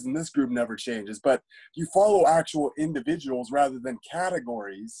changes and this group never changes. But you follow actual individuals rather than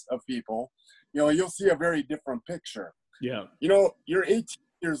categories of people, you know, you'll see a very different picture. Yeah. You know, you're 18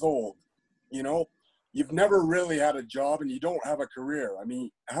 years old, you know, you've never really had a job and you don't have a career. I mean,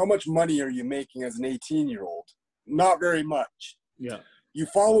 how much money are you making as an 18-year-old? Not very much. Yeah. You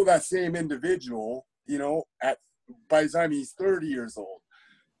follow that same individual, you know, by the time he's 30 years old.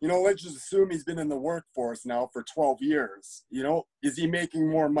 You know, let's just assume he's been in the workforce now for 12 years. You know, is he making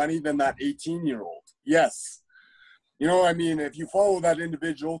more money than that 18-year-old? Yes. You know, I mean, if you follow that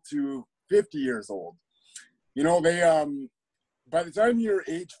individual to 50 years old, you know, they, by the time you're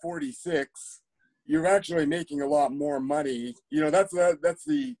age 46, you're actually making a lot more money. You know, that's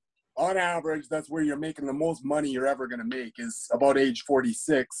the, on average, that's where you're making the most money you're ever going to make, is about age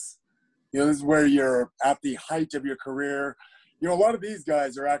 46. You know, this is where you're at the height of your career. You know, a lot of these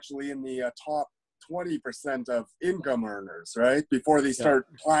guys are actually in the top 20% of income earners, right? Before they start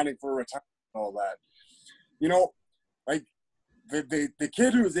planning for retirement and all that. You know, like the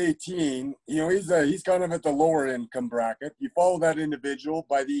kid who's 18, you know, he's kind of at the lower income bracket. You follow that individual,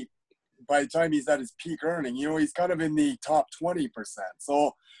 by the time he's at his peak earning, you know, he's kind of in the top 20%.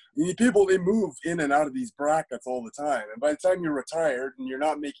 So people, they move in and out of these brackets all the time. And by the time you're retired and you're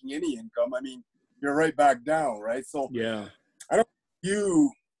not making any income, I mean, you're right back down, right? So yeah. I don't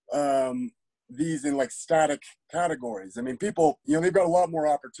view these in like static categories. I mean, people, you know, they've got a lot more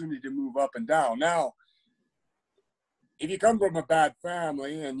opportunity to move up and down. Now, if you come from a bad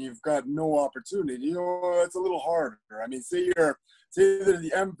family and you've got no opportunity, you know, it's a little harder. I mean, say either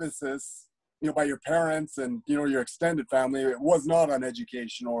the emphasis, you know, by your parents and, you know, your extended family, it was not on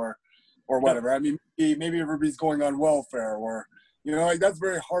education or whatever. I mean, maybe everybody's going on welfare, or, you know, like, that's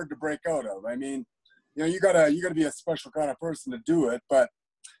very hard to break out of. I mean, you know, you gotta be a special kind of person to do it. But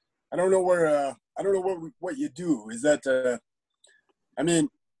I don't know what you do. Is that, I mean,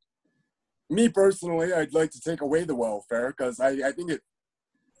 me personally, I'd like to take away the welfare, because I think it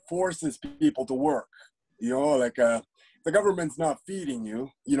forces people to work. You know, like, the government's not feeding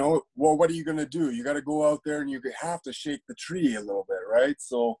you, you know, well, what are you gonna do? You got to go out there and you have to shake the tree a little bit, right?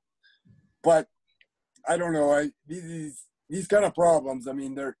 So, but I don't know. These kind of problems, I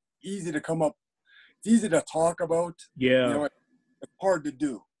mean, they're easy to come up. It's easy to talk about. Yeah. You know, it's hard to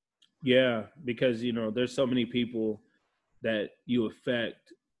do. Yeah, because, you know, there's so many people that you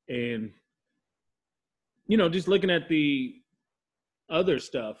affect, and, you know, just looking at the other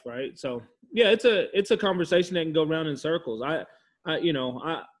stuff, right? So yeah, it's a conversation that can go around in circles.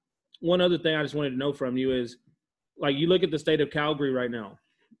 One other thing I just wanted to know from you is, like, you look at the state of Calgary right now,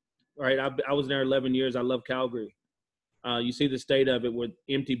 right? I was there 11 years. I love Calgary. You see the state of it with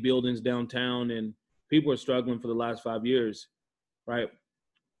empty buildings downtown, and people are struggling for the last 5 years, right?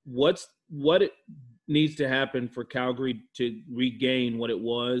 What it needs to happen for Calgary to regain what it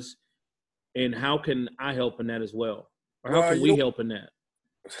was, and how can I help in that as well? Or how can we help in that?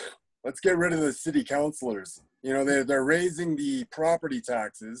 Let's get rid of the city councilors. They're raising the property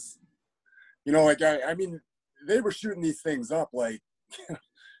taxes. I mean, they were shooting these things up like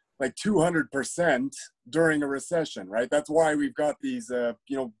 200% during a recession, right? That's why we've got these,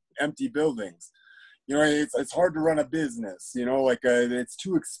 empty buildings. It's hard to run a business, it's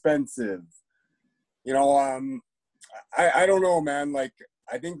too expensive. I don't know, man. Like,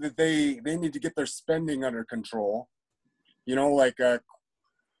 I think that they need to get their spending under control.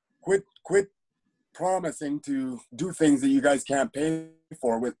 Quit promising to do things that you guys can't pay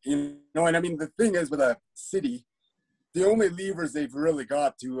for and I mean, the thing is, with a city, the only levers they've really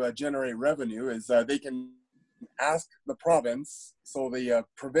got to generate revenue is they can ask the province, so the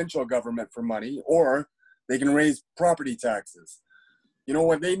provincial government, for money, or they can raise property taxes.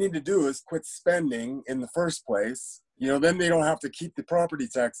 What they need to do is quit spending in the first place. Then they don't have to keep the property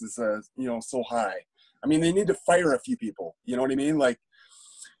taxes, so high. I mean, they need to fire a few people. You know what I mean? Like,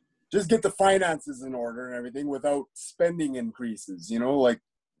 just get the finances in order and everything without spending increases, and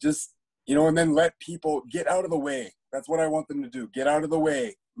then let people get out of the way. That's what I want them to do. Get out of the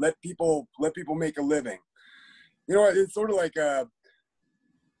way. Let people make a living. It's sort of like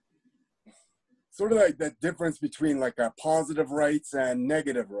that difference between like a positive rights and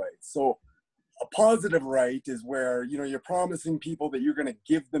negative rights. So a positive right is where, you're promising people that you're going to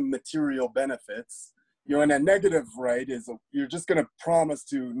give them material benefits. And a negative right is you're just going to promise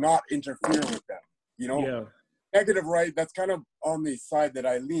to not interfere with them. Yeah. Negative right, that's kind of on the side that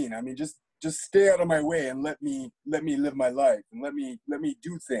I lean. I mean, just stay out of my way and let me live my life, and let me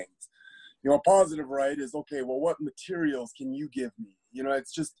do things. A positive right is, okay, well, what materials can you give me?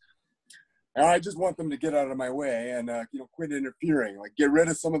 It's just, I just want them to get out of my way and quit interfering. Like, get rid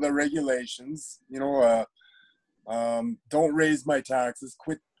of some of the regulations. Don't raise my taxes.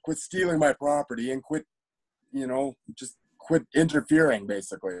 Quit stealing my property, and quit interfering,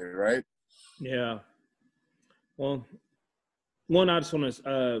 basically, right? Yeah. Well, one, I just want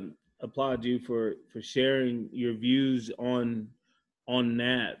to applaud you for sharing your views on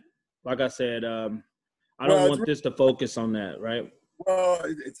that. Like I said, I don't want this to focus on that, right? Well,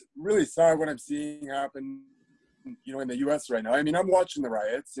 it's really sad what I'm seeing happen, in the U.S. right now. I mean, I'm watching the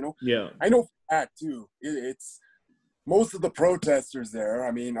riots, Yeah. I know for a fact, too. It's most of the protesters there,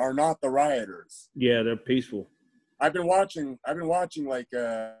 I mean, are not the rioters. Yeah, they're peaceful. I've been watching like,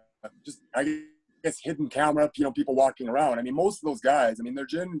 just, I guess, hidden camera, people walking around. I mean, most of those guys, I mean, they're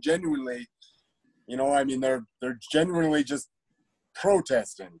genuinely, they're genuinely just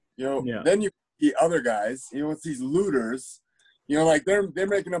protesting, Yeah. Then you the other guys, it's these looters, like they're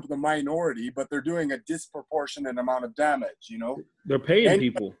making up the minority, but they're doing a disproportionate amount of damage, They're paying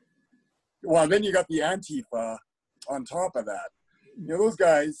people. Well, then you got the Antifa on top of that. Those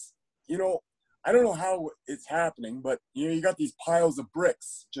guys, I don't know how it's happening, but, you got these piles of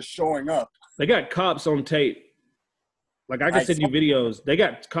bricks just showing up. They got cops on tape. Like, I can send you videos. They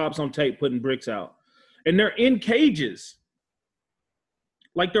got cops on tape putting bricks out. And they're in cages.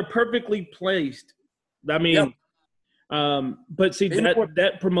 Like, they're perfectly placed. I mean, yep. But see,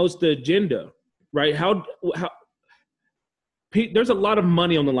 that promotes the agenda, right? How there's a lot of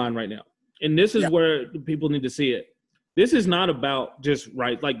money on the line right now. And this is where people need to see it. This is not about just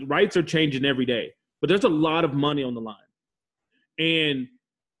rights. Like, rights are changing every day, but there's a lot of money on the line. And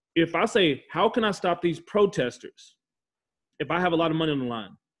if I say, how can I stop these protesters? If I have a lot of money on the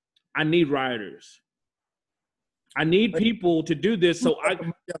line, I need rioters. I need people to do this. So I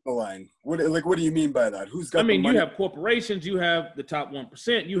on the line. What do you mean by that? Who's got? I mean, the money? You have corporations, you have the top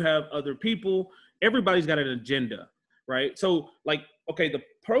 1%, you have other people. Everybody's got an agenda, right? So, like, okay, the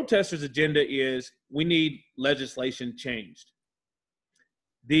protesters' agenda is we need legislation changed.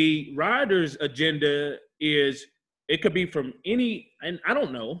 The rioters' agenda is it could be from any, and I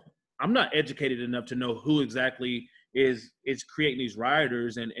don't know. I'm not educated enough to know who exactly is creating these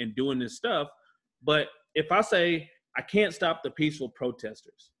rioters and doing this stuff. But if I say I can't stop the peaceful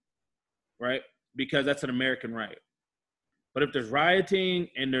protesters, right? Because that's an American right. But if there's rioting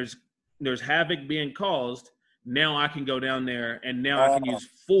and there's havoc being caused, now I can go down there and now I can use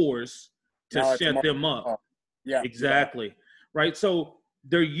force to shut them up. Yeah, exactly. Yeah. Right. So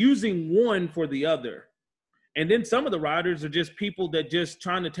they're using one for the other. And then some of the rioters are just people that just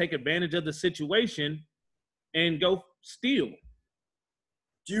trying to take advantage of the situation and go steal.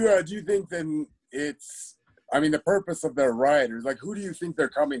 do you think then it's, I mean, the purpose of their rioters, like, who do you think they're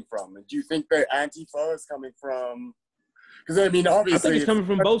coming from? And do you think the Antifa is coming from? Because I mean, I obviously, think it's coming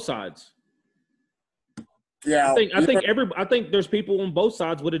from both sides. Yeah, I think there's people on both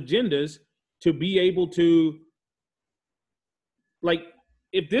sides with agendas to be able to, like,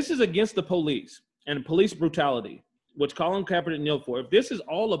 if this is against the police and police brutality, which Colin Kaepernick knelt for, if this is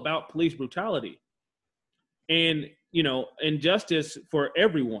all about police brutality and, you know, injustice for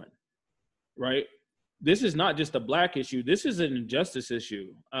everyone, right? This is not just a black issue. This is an injustice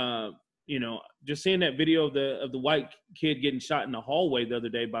issue. You know, just seeing that video of the white kid getting shot in the hallway the other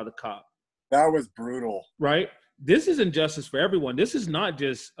day by the cop. that was brutal. Right? This is injustice for everyone. This is not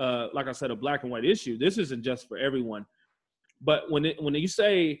just, like I said, a black and white issue. This is injustice for everyone. But when you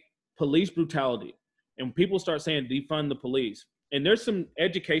say police brutality and people start saying defund the police, and there's some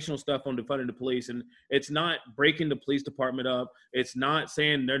educational stuff on defunding the police, and it's not breaking the police department up. It's not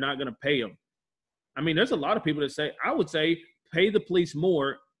saying they're not going to pay them. I mean, there's a lot of people that say, I would say pay the police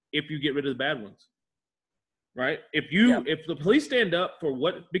more if you get rid of the bad ones, right? If the police stand up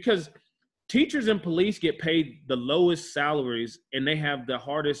for because teachers and police get paid the lowest salaries and they have the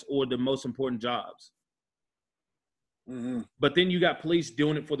hardest or the most important jobs. Mm-hmm. But then you got police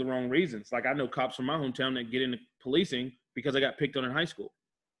doing it for the wrong reasons. Like, I know cops from my hometown that get into policing because they got picked on in high school.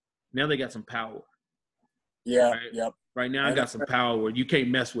 Now they got some power. Yeah, right? Yep. Right now I got some power where you can't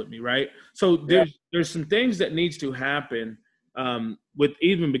mess with me, right? So there's some things that needs to happen with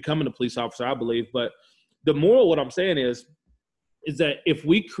even becoming a police officer, I believe. But the moral, what I'm saying is that if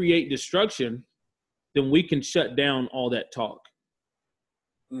we create destruction, then we can shut down all that talk.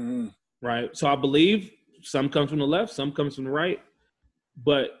 Mm-hmm. Right? So I believe some comes from the left, some comes from the right,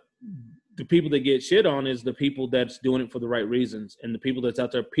 but the people that get shit on is the people that's doing it for the right reasons, and the people that's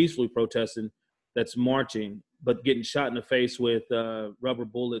out there peacefully protesting, that's marching, but getting shot in the face with rubber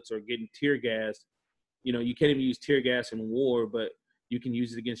bullets or getting tear gassed. You know, you can't even use tear gas in war, but you can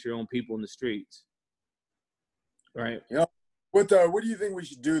use it against your own people in the streets. Right? Yeah. What do you think we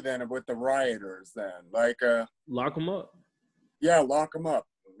should do then with the rioters then? Like, lock them up. Yeah, lock them up.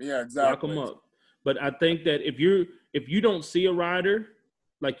 Yeah, exactly. Lock them up. But I think that if you don't see a rioter,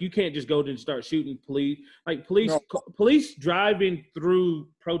 like, you can't just go and start shooting police. Like, police driving through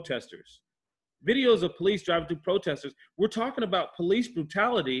protesters. Videos of police driving through protesters. We're talking about police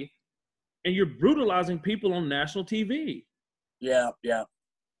brutality, and you're brutalizing people on national TV. Yeah.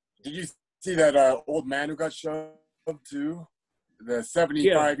 Did you see that old man who got shoved too? The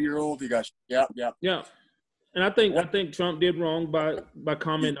 75-year-old, he got yeah. And I think Trump did wrong by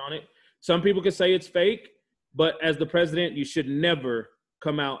commenting on it. Some people could say it's fake, but as the president, you should never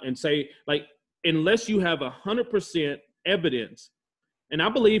come out and say, like, unless you have 100% evidence. And I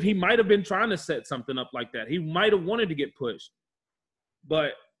believe he might have been trying to set something up like that. He might have wanted to get pushed.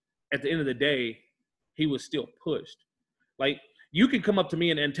 But at the end of the day, he was still pushed. Like, you can come up to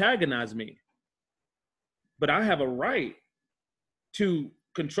me and antagonize me, but I have a right to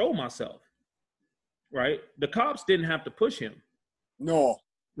control myself, right? The cops didn't have to push him. No.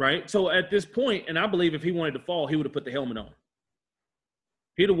 Right? So at this point, and I believe if he wanted to fall, he would have put the helmet on.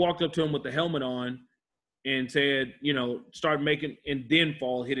 He'd have walked up to him with the helmet on and said, you know, start making, and then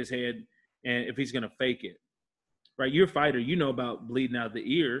fall, hit his head, and if he's going to fake it. Right? You're a fighter. You know about bleeding out the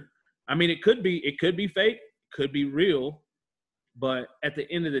ear. I mean, it could be fake, could be real, but at the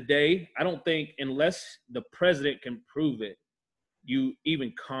end of the day, I don't think, unless the president can prove it, you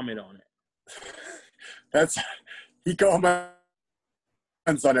even comment on it. He comments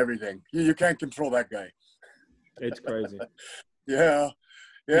on everything. You can't control that guy. It's crazy. Yeah,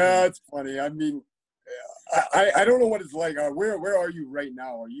 it's funny. I mean, I don't know what it's like. Where are you right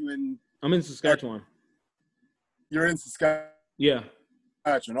now? Are you in? I'm in Saskatchewan. You're in Saskatchewan? Yeah.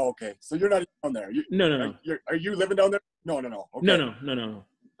 Oh, okay. So you're not down there? No. Are you living down there? No. Okay. No.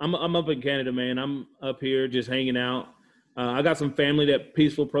 I'm up in Canada, man. I'm up here just hanging out. I got some family that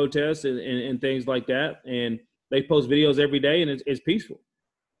peaceful protests and things like that, and they post videos every day, and it's peaceful,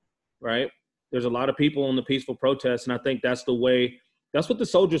 right? There's a lot of people on the peaceful protests, and I think that's the way. That's what the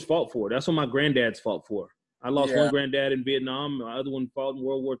soldiers fought for. That's what my granddads fought for. I lost one granddad in Vietnam. My other one fought in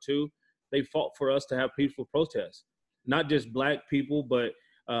World War II. They fought for us to have peaceful protests, not just black people, but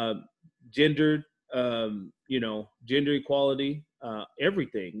gendered, gender equality,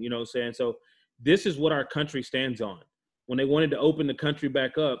 everything. You know what I'm saying? So this is what our country stands on. When they wanted to open the country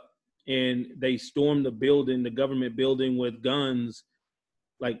back up and they stormed the government building with guns,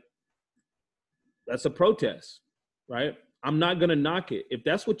 like, that's a protest, right? I'm not going to knock it. If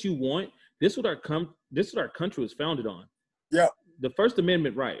that's what you want, this is what our country was founded on. Yeah. The First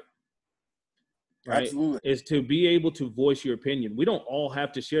Amendment right. right? Absolutely. Is to be able to voice your opinion. We don't all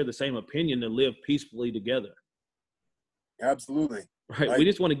have to share the same opinion to live peacefully together. Absolutely. Right? We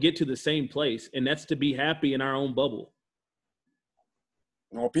just want to get to the same place, and that's to be happy in our own bubble.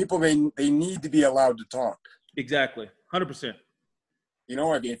 People, they need to be allowed to talk. Exactly. 100%.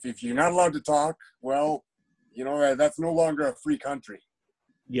 If you're not allowed to talk, well, that's no longer a free country.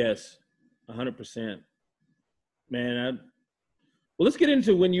 Yes, 100%. Man, well, let's get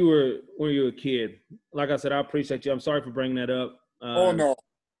into when you were a kid. Like I said, I appreciate you. I'm sorry for bringing that up. Oh no,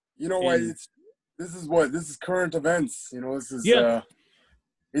 what? This is current events. This is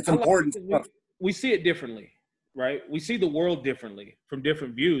it's important stuff. We see it differently, right? We see the world differently from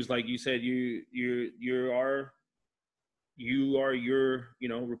different views. Like you said, you are your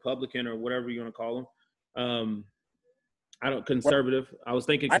Republican or whatever you want to call them. Conservative. I was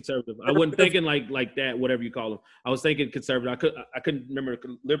thinking conservative. I wasn't thinking like that, whatever you call them. I was thinking conservative. I couldn't remember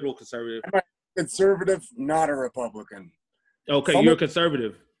liberal, conservative. Conservative, not a Republican. Okay, you're a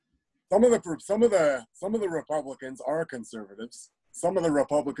conservative. Some of the Republicans are conservatives. Some of the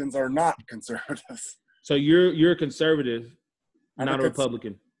Republicans are not conservatives. So you're a conservative, not a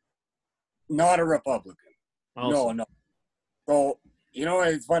Republican. Not a Republican. Awesome. No. So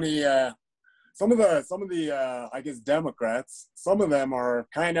it's funny. Some of the I guess Democrats, some of them are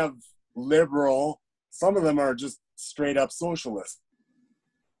kind of liberal. Some of them are just straight up socialist.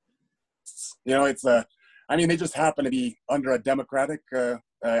 They just happen to be under a Democratic,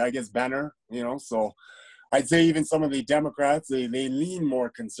 I guess, banner. So I'd say even some of the Democrats, they lean more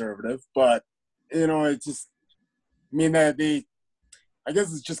conservative, but it's just, I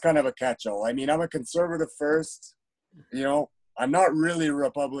guess it's just kind of a catch-all. I'm a conservative first. I'm not really a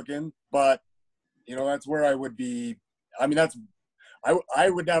Republican, but that's where I would be. I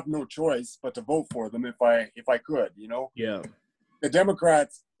would have no choice but to vote for them if I could. Yeah. The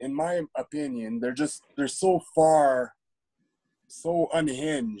Democrats, in my opinion, they're so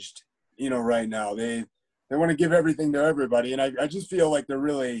unhinged. Right now they want to give everything to everybody, and I just feel like they're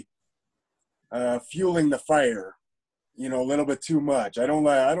really fueling the fire. A little bit too much. I don't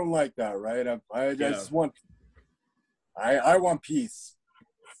like that. Right. I just want. I want peace.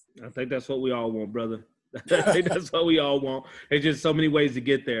 I think that's what we all want, brother. I think that's what we all want. There's just so many ways to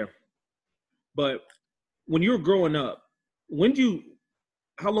get there. But when you were growing up,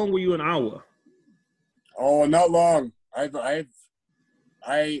 how long were you in Iowa? Oh, not long. I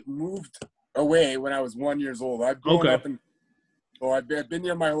moved away when I was 1 year old. I've grown up I've been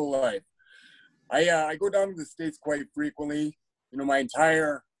here my whole life. I go down to the States quite frequently. My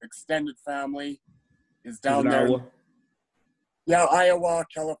entire extended family is down there. Iowa? Yeah, Iowa,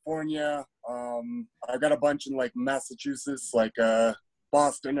 California. I got a bunch in like Massachusetts, like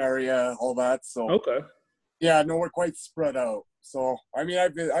Boston area, all that. So okay. Yeah, no, we're quite spread out. So I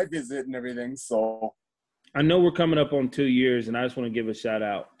visit and everything. So I know we're coming up on 2 years, and I just want to give a shout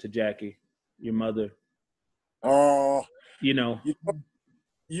out to Jackie, your mother. Oh,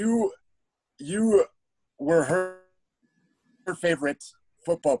 you were her favorite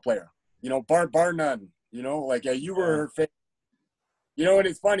football player. Bar none. You were her favorite. And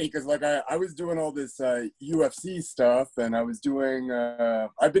it's funny because I was doing all this UFC stuff, and I was doing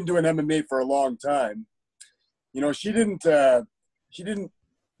I've been doing MMA for a long time. She didn't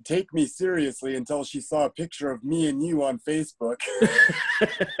take me seriously until she saw a picture of me and you on Facebook.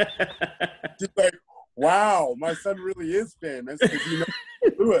 She's like, "Wow, my son really is famous."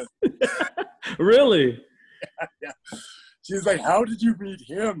 Lewis. Really? Yeah. She's like, "How did you meet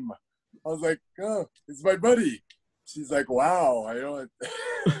him?" I was like, "Oh, it's my buddy." She's like, "Wow, I know it."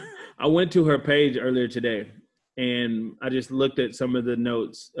 I went to her page earlier today, and I just looked at some of the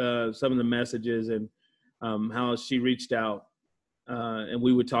notes, some of the messages, and how she reached out, and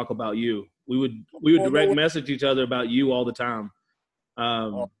we would talk about you. We would direct message each other about you all the time.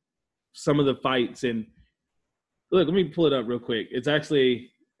 Some of the fights, and look, let me pull it up real quick. It's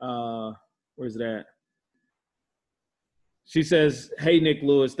actually where's it at? She says, "Hey, Nick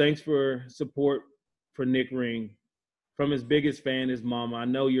Lewis, thanks for support for Nick Ring. From his biggest fan, his mama. I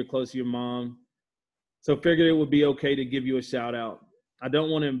know you're close to your mom, so figured it would be okay to give you a shout out. I don't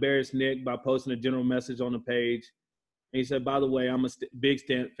want to embarrass Nick by posting a general message on the page." And he said, "By the way, I'm a big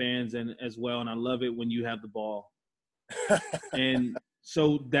fans and as well, and I love it when you have the ball." And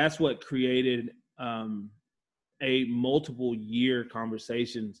so that's what created a multiple year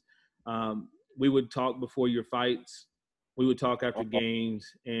conversations. We would talk before your fights. We would talk after games,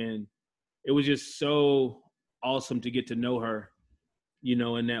 and it was just so awesome to get to know her,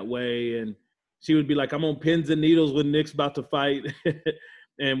 in that way. And she would be like, "I'm on pins and needles when Nick's about to fight."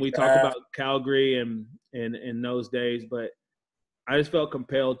 And we talk about Calgary and those days. But I just felt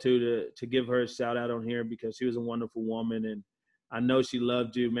compelled to give her a shout out on here because she was a wonderful woman, and I know she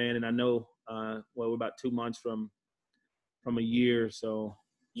loved you, man. And I know, we're about 2 months from a year, so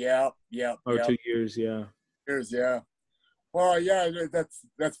Yeah, or 2 years, yeah. Years, yeah. Well, yeah,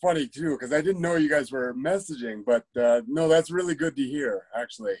 that's funny too, because I didn't know you guys were messaging, but no, that's really good to hear,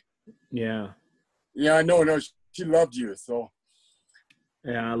 actually. Yeah. Yeah, I know. No, she loved you, so.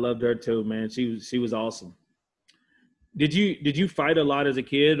 Yeah, I loved her too, man. She was awesome. Did you fight a lot as a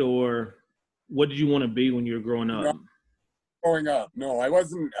kid, or what did you want to be when you were growing up? No, growing up, no, I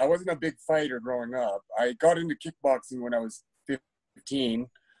wasn't a big fighter growing up. I got into kickboxing when I was 15.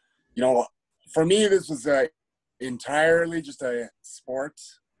 You know, for me, this was entirely just a sport,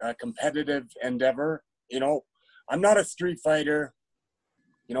 a competitive endeavor. You know, I'm not a street fighter.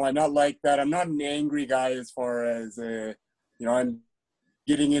 You know, I'm not like that. I'm not an angry guy as far as, I'm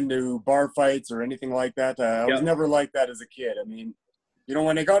getting into bar fights or anything like that. I was never like that as a kid. I mean, you know,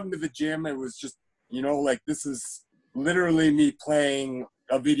 when I got into the gym, it was just, like, this is literally me playing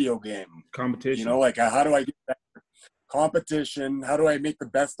a video game. Competition. You know, like, how do I get better? Competition, how do I make the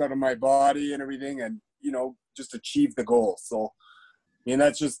best out of my body and everything, and just achieve the goal. So I mean,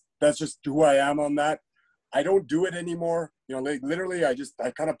 that's just who I am on that. I don't do it anymore, like literally I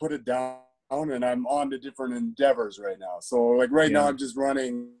kind of put it down, and I'm on to different endeavors right now. So like right now I'm just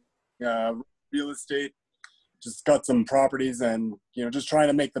running real estate, just got some properties, and just trying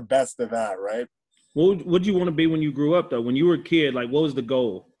to make the best of that, right? What did you want to be when you grew up, though? When you were a kid, like, what was the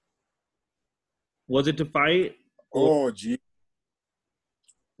goal? Was it to fight? Oh, gee.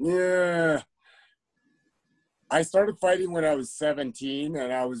 Yeah. I started fighting when I was 17,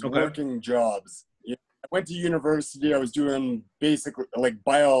 and I was working jobs. I went to university. I was doing basically like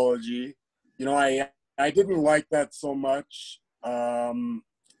biology. I didn't like that so much.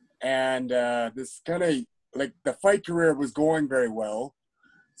 And this kind of like the fight career was going very well.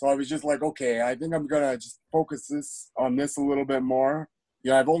 So I was just like, okay, I think I'm going to just focus on this a little bit more.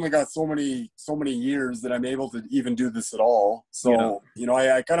 I've only got so many years that I'm able to even do this at all. So,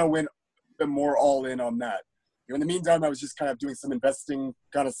 I kind of went a bit more all in on that. In the meantime, I was just kind of doing some investing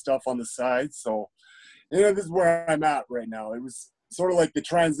kind of stuff on the side. So, this is where I'm at right now. It was sort of like the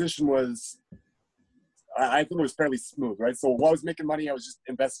transition was, I think it was fairly smooth, right? So while I was making money, I was just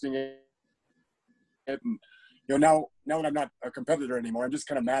investing in it. And, now that I'm not a competitor anymore, I'm just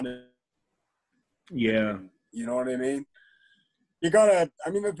kind of managing. Yeah. You know what I mean?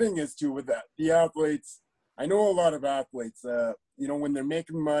 The thing is too, with the athletes, I know a lot of athletes, when they're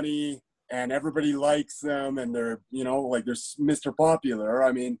making money and everybody likes them and they're, like they're Mr. Popular,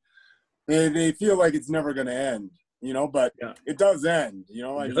 I mean, they feel like it's never going to end, but it does end, you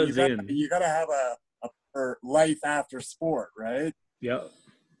got to have a life after sport, right? Yeah.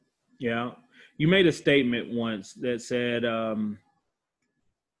 Yeah. You made a statement once that said,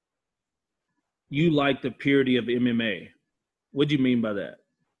 you like the purity of MMA. What do you mean by that?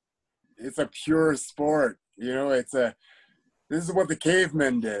 It's a pure sport. This is what the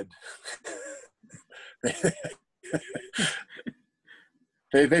cavemen did.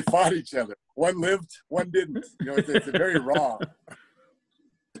 They fought each other. One lived, one didn't. It's very raw.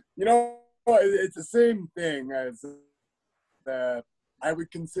 It's the same thing as I would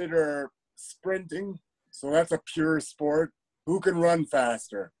consider sprinting. So that's a pure sport. Who can run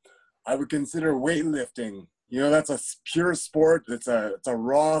faster? I would consider weightlifting. That's a pure sport. It's a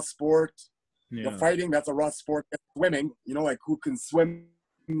raw sport. Yeah. Fighting, that's a raw sport. Swimming, like who can swim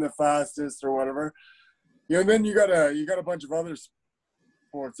the fastest or whatever. And then you got a bunch of other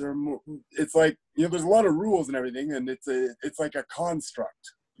sports. It's like there's a lot of rules and everything, and it's like a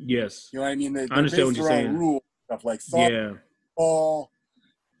construct. Yes. You know what I mean? They're I understand based what you're around saying. Rules, stuff like softball,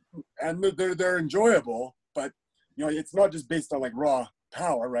 and they're enjoyable, but it's not just based on like raw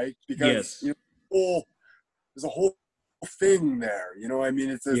power, right? Because there's a whole thing there.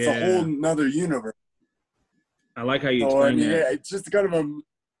 It's a whole nother universe. I like how you explain that. It's just kind of a.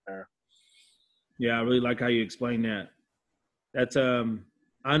 Yeah, I really like how you explain that. That's I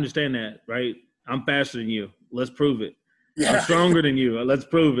understand that, right? I'm faster than you. Let's prove it. Yeah. I'm stronger than you. Let's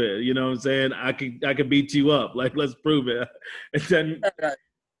prove it. You know what I'm saying? I could beat you up. Like, let's prove it. And then,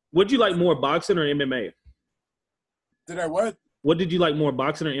 would you like more, boxing or MMA? Did I what? What did you like more,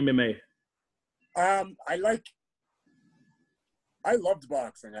 boxing or MMA? I loved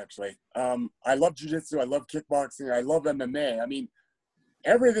boxing, actually. I love jiu-jitsu. I love kickboxing. I love MMA. I mean,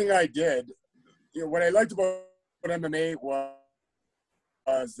 everything I did, what I liked about MMA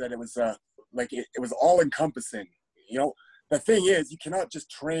was that it was it was all encompassing. The thing is, you cannot just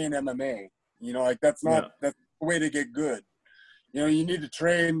train MMA. That's not that's the way to get good. You need to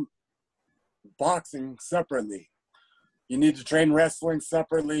train boxing separately. You need to train wrestling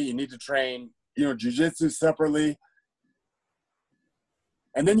separately. You need to train, jiu-jitsu separately.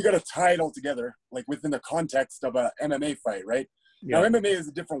 And then you got to tie it all together, like within the context of a MMA fight, right? Yeah. Now, MMA is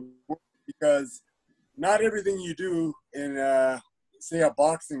a different word because not everything you do in, say, a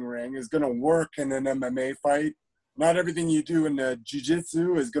boxing ring is going to work in an MMA fight. Not everything you do in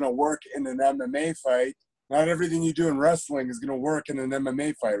jiu-jitsu is going to work in an MMA fight. Not everything you do in wrestling is going to work in an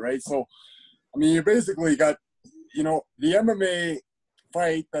MMA fight, right? So, I mean, you basically got, the MMA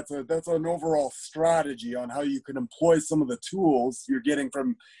fight, that's an overall strategy on how you can employ some of the tools you're getting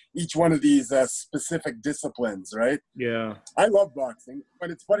from each one of these specific disciplines, right? Yeah. I love boxing,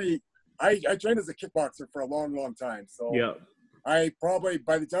 but it's funny. I trained as a kickboxer for a long, long time. So yeah. I probably,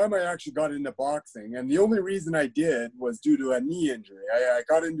 by the time I actually got into boxing, and the only reason I did was due to a knee injury. I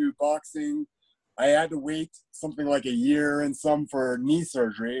got into boxing. I had to wait something like a year and some for knee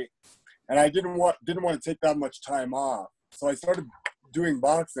surgery, and I didn't want to take that much time off. So I started doing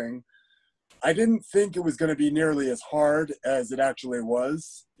boxing. I didn't think it was going to be nearly as hard as it actually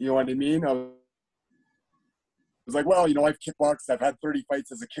was. You know what I mean? I was like, well, I've kickboxed. I've had 30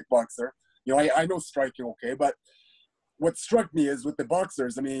 fights as a kickboxer. I know striking okay, but what struck me is with the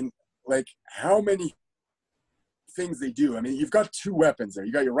boxers, I mean, like how many things they do. I mean, you've got two weapons there.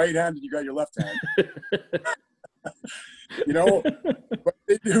 You got your right hand and you got your left hand. But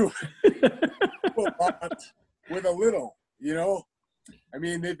they do a lot with a little, I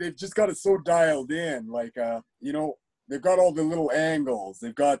mean, they've just got it so dialed in. Like, they've got all the little angles.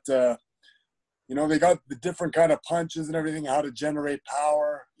 They've got, they got the different kind of punches and everything, how to generate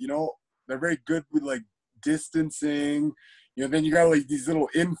power. They're very good with, like, distancing. Then you got, like, these little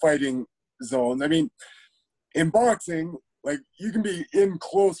infighting zones. I mean, in boxing, like, you can be in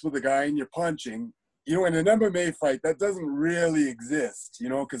close with a guy and you're punching. In an MMA fight, that doesn't really exist,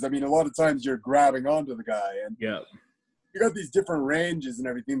 because, I mean, a lot of times you're grabbing onto the guy. And yeah. You got these different ranges and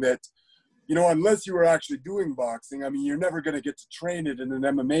everything that, unless you were actually doing boxing, I mean, you're never going to get to train it in an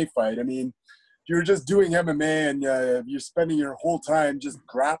MMA fight. I mean, if you're just doing MMA and you're spending your whole time just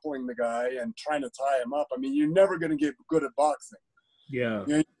grappling the guy and trying to tie him up, I mean, you're never going to get good at boxing. Yeah.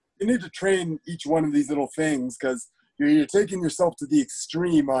 You need to train each one of these little things because you're taking yourself to the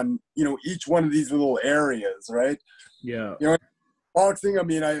extreme on, each one of these little areas, right? Yeah. Boxing, I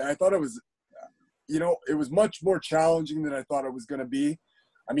mean, I thought it was, it was much more challenging than I thought it was going to be.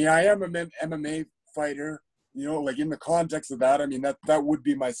 I mean, I am an MMA fighter, like in the context of that, I mean, that would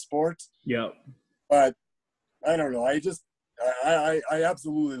be my sport. Yeah. But I don't know. I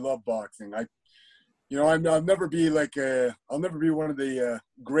absolutely love boxing. I'll never be one of the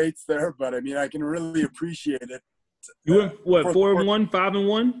greats there, but I mean, I can really appreciate it. You went what, 4-1,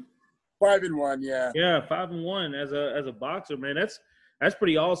 5-1? 5-1, yeah. Yeah, 5-1 as a boxer, man. That's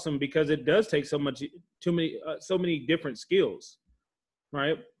pretty awesome because it does take so many different skills,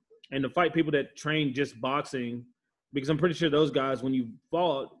 right? And to fight people that train just boxing, because I'm pretty sure those guys, when you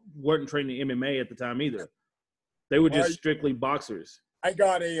fought, weren't training MMA at the time either. They were just strictly boxers. I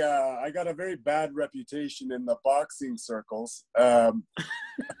got a very bad reputation in the boxing circles.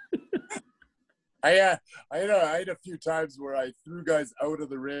 I had a few times where I threw guys out of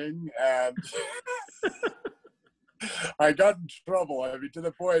the ring and I got in trouble. I mean, to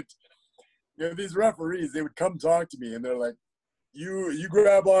the point, these referees, they would come talk to me and they're like, you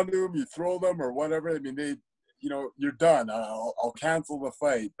grab onto them, you throw them or whatever. I mean, they, you're done. I'll cancel the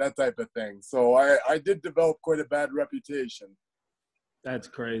fight, that type of thing. So I did develop quite a bad reputation. That's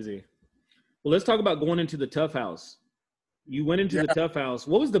crazy. Well, let's talk about going into the Tough House. You went into the Tough House.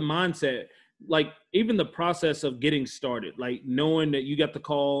 What was the mindset? Like, even the process of getting started, like knowing that you got the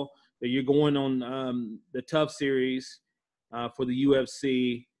call that you're going on the Tough series for the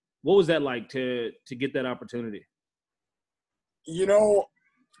UFC. What was that like to get that opportunity?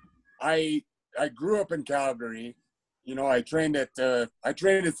 I grew up in Calgary. I trained at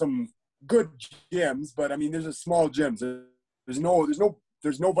some good gyms, but I mean, there's a small gyms.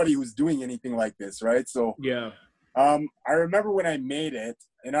 There's nobody who's doing anything like this, right? So yeah. I remember when I made it,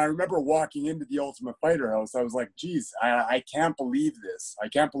 and I remember walking into the Ultimate Fighter house, I was like, geez, I can't believe this. I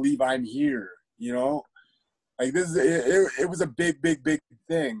can't believe I'm here, Like, it was a big, big, big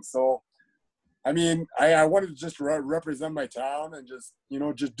thing. So, I mean, I wanted to just represent my town and just,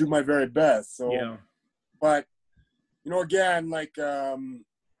 just do my very best. So, yeah. But, again, like, you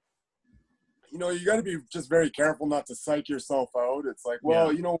got to be just very careful not to psych yourself out. It's like,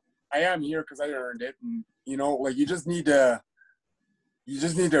 well, I am here because I earned it. And, like, you just need to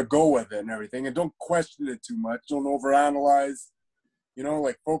go with it and everything. And don't question it too much. Don't overanalyze,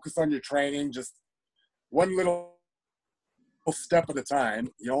 like, focus on your training. Just one little step at a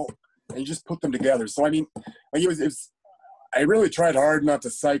time, and you just put them together. So, I mean, like, I really tried hard not to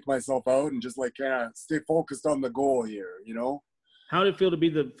psych myself out and just like kind of stay focused on the goal here, you know? How did it feel to be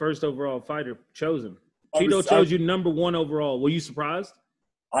the first overall fighter chosen? Cheeto I chose you number 1 overall. Were you surprised?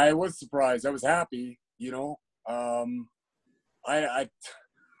 I was surprised. I was happy, you know? I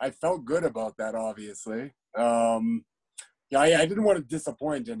felt good about that, obviously. Yeah, I didn't want to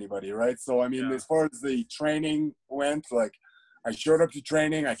disappoint anybody, right? So, I mean, Yeah. as far as the training went, like, I showed up to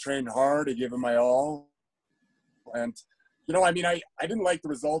training. I trained hard. I gave it my all. And, you know, I mean, I didn't like the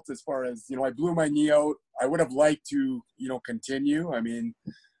results as far as, you know, I blew my knee out. I would have liked to, you know, continue. I mean,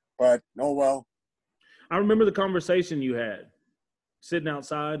 but, oh, well. I remember the conversation you had sitting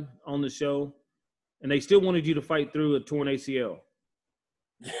outside on the show, and they still wanted you to fight through a torn ACL.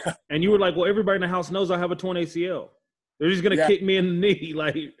 Yeah. And you were like, well, everybody in the house knows I have a torn ACL. They're just going to kick me in the knee.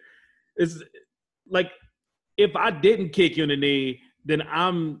 Like, it's like, if I didn't kick you in the knee, then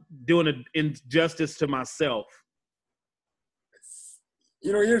I'm doing an injustice to myself.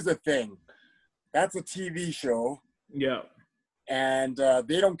 You know, here's the thing. That's a TV show. Yeah. And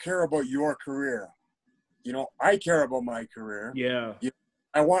they don't care about your career. You know, I care about my career. Yeah.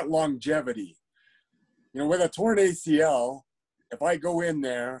 I want longevity. You know, with a torn ACL, if I go in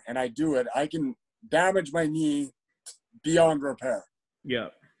there and I do it, I can damage my knee beyond repair. Yeah.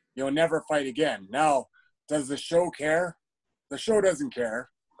 You'll never fight again. Now, does the show care? The show doesn't care.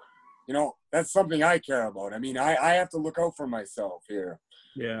 You know, that's something I care about. I mean, I have to look out for myself here.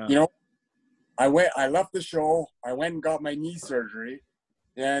 Yeah. You know, I left the show. I went and got my knee surgery.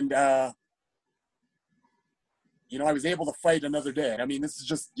 And, you know, I was able to fight another day. I mean, this is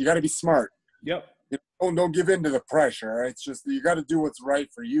just, you got to be smart. Yep. You know, don't give in to the pressure. It's just, you got to do what's right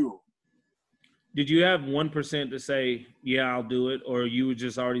for you. Did you have 1% to say, yeah, I'll do it? Or you were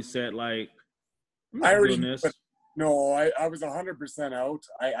just already set, like, I already doing this? No, I was 100% out.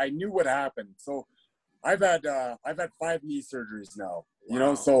 I knew what happened. So I've had 5 knee surgeries now, you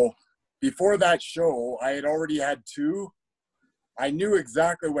know, so before that show, I had already had 2. I knew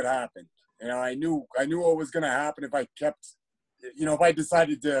exactly what happened. You know, I knew what was going to happen if I kept, you know, if I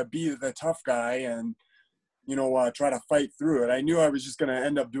decided to be the tough guy and, you know, try to fight through it. I knew I was just going to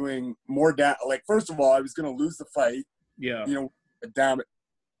end up doing more like, first of all, I was going to lose the fight. Yeah. You know, damn it.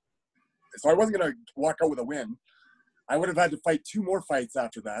 So I wasn't going to walk out with a win. I would have had to fight 2 more fights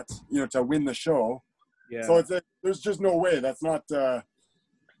after that, you know, to win the show. Yeah. So there's just no way. That's not,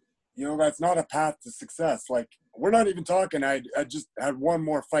 you know, that's not a path to success. Like, we're not even talking. I just had 1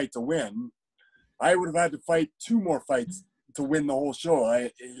 more fight to win. I would have had to fight 2 more fights to win the whole show.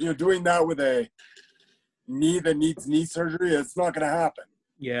 You know, doing that with a knee that needs knee surgery, it's not going to happen.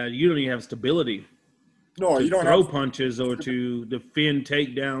 Yeah, you don't even have stability. No, you don't throw have punches or to defend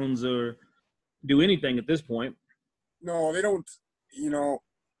takedowns or do anything at this point. No, they don't, you know.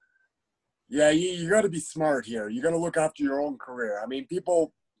 Yeah, you got to be smart here. You got to look after your own career. I mean,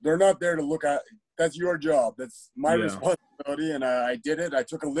 people, they're not there to look at. That's your job. That's my responsibility, and I did it. I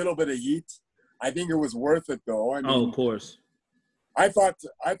took a little bit of heat. I think it was worth it, though. I mean, of course. I thought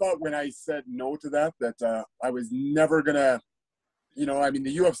when I said no to that I was never gonna, you know. I mean,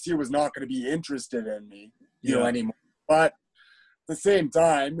 the UFC was not going to be interested in me, you know, anymore. But at the same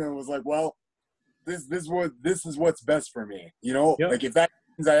time, it was like, well, this is what's best for me, you know. Like, if that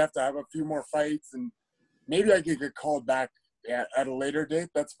means I have to have a few more fights and maybe I could get called back at a later date,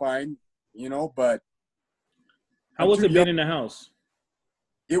 that's fine, you know. But how was it being in the house?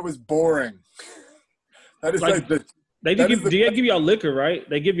 It was boring. That is like the. They give y'all liquor, right?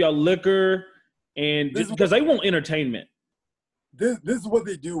 They give y'all liquor, and because they want entertainment. This is what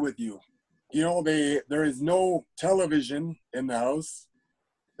they do with you. You know, there is no television in the house.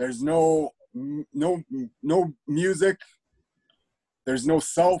 There's no music. There's no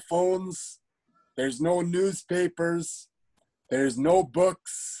cell phones. There's no newspapers. There's no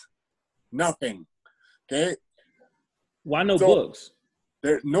books. Nothing. Okay? Why no books?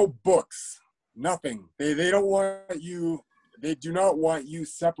 There no books. Nothing. They don't want you. They do not want you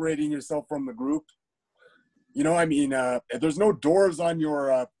separating yourself from the group. You know, I mean, there's no doors on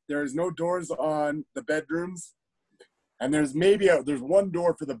there's no doors on the bedrooms, and there's 1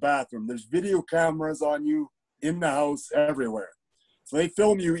 door for the bathroom. There's video cameras on you in the house everywhere, so they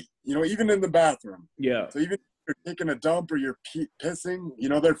film you. You know, even in the bathroom. Yeah. So even if you're taking a dump or you're pissing, you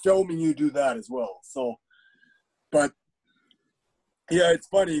know, they're filming you do that as well. So, but yeah, it's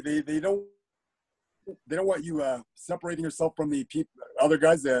funny. They don't want you separating yourself from the other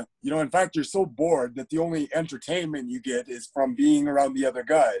guys. You know, in fact, you're so bored that the only entertainment you get is from being around the other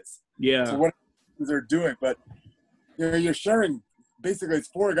guys. Yeah. So what they're doing, but you know, you're sharing. Basically, it's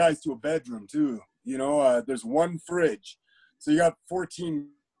 4 guys to a bedroom too. You know, there's 1 fridge, so you got 14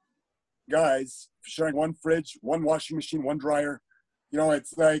 guys sharing one fridge, one washing machine, one dryer. You know,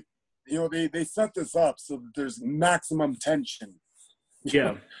 it's like, you know, they set this up so that there's maximum tension.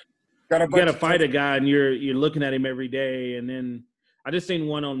 Yeah. Got a You got to bunch of fight a guy, and you're looking at him every day. And then I just seen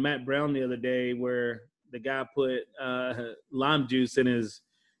one on Matt Brown the other day where the guy put lime juice in his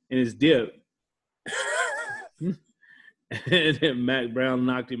dip, and then Matt Brown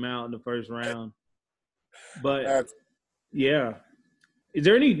knocked him out in the first round. But yeah, is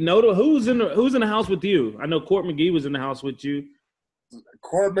there any notable who's in the house with you? I know Court McGee was in the house with you.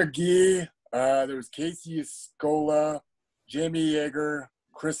 Court McGee. There was Casey Scola, Jamie Yeager,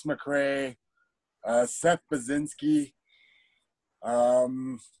 Chris McRae, Seth Baczynski.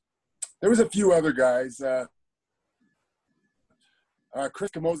 There was a few other guys.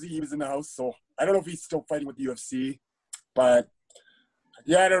 Chris Camozzi, he was in the house, so I don't know if he's still fighting with the UFC, but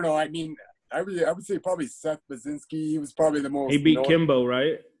yeah, I don't know. I mean, I would say probably Seth Baczynski. He was probably the most. He beat Kimbo,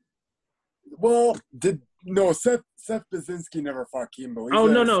 right? Well, Seth Baczynski never fought Kimbo.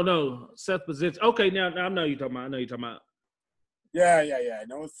 No. Seth Baczynski. Okay, now I know you're talking about. Yeah.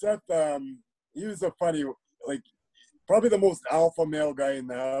 No, Seth. He was a funny, like, probably the most alpha male guy in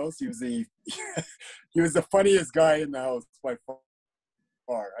the house. He was the funniest guy in the house by far.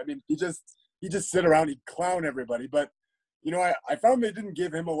 I mean, he just sit around, he'd clown everybody. But you know, I found they didn't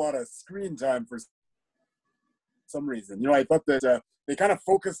give him a lot of screen time for some reason. You know, I thought that they kind of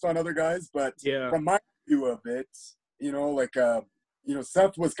focused on other guys, but from my view of it, you know, like you know,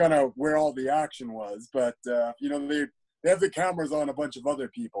 Seth was kind of where all the action was, but you know, they have the cameras on a bunch of other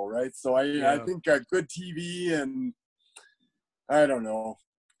people, right? So I think good TV, and I don't know.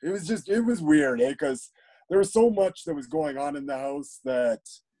 It was weird, because there was so much that was going on in the house that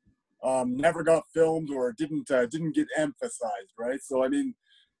never got filmed or didn't get emphasized, right? So I mean,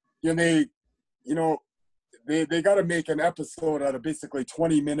 they got to make an episode out of basically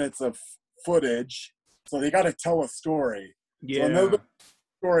 20 minutes of footage, so they got to tell a story. Yeah. So they'll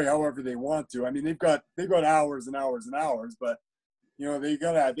story however they want to. I mean, they've got hours and hours and hours, but you know, they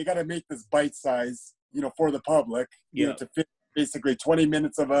gotta make this bite size, you know, for the public, you know, to fit basically 20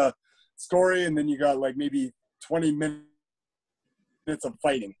 minutes of a story, and then you got like maybe 20 minutes of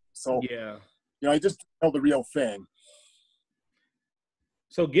fighting. So you know, I just tell the real thing.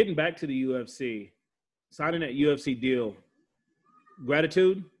 So getting back to the UFC, signing that UFC deal,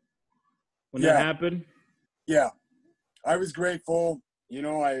 gratitude when that happened? Yeah, I was grateful. You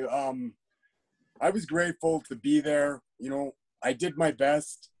know, I was grateful to be there. You know, I did my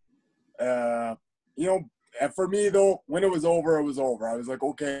best. You know, and for me though, when it was over, it was over. I was like,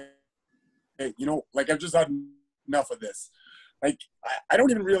 okay, you know, like I've just had enough of this. Like, I don't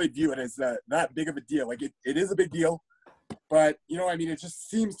even really view it as that big of a deal. Like, it is a big deal, but you know, I mean, it just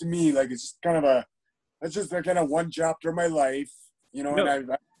seems to me like it's just kind of one chapter of my life, you know,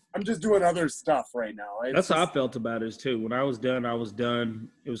 and I'm just doing other stuff right now. That's how I felt about it too. When I was done, I was done.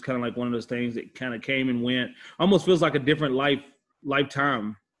 It was kind of like one of those things that kind of came and went. Almost feels like a different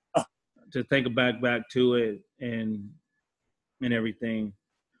lifetime to think back to it and everything.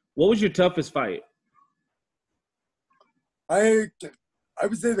 What was your toughest fight? I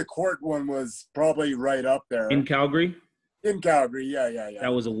would say the court one was probably right up there. In Calgary? In Calgary, yeah.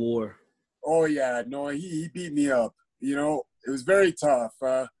 That was a war. Oh yeah, no, he beat me up. You know, it was very tough.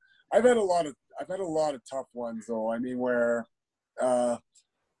 I've had a lot of tough ones though. I mean, where I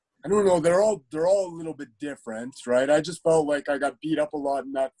don't know, they're all a little bit different, right? I just felt like I got beat up a lot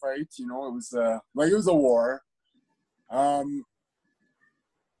in that fight. You know, it was like it was a war. Yeah,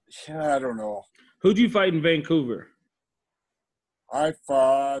 I don't know. Who'd you fight in Vancouver? I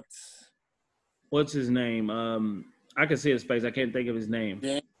fought. What's his name? I can see his face. I can't think of his name.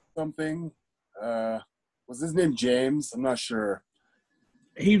 James something. Was his name James? I'm not sure.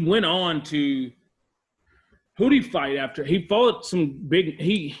 He went on to. Who did he fight after? He fought some big.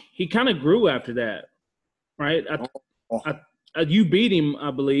 He kind of grew after that, right? You beat him,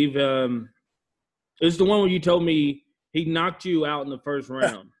 I believe. It's the one where you told me he knocked you out in the first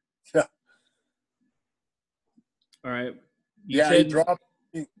round. Yeah. All right. He dropped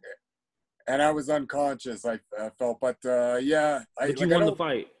me, and I was unconscious. I felt, but yeah. But you won the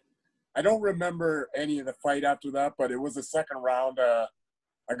fight. I don't remember any of the fight after that, but it was the second round.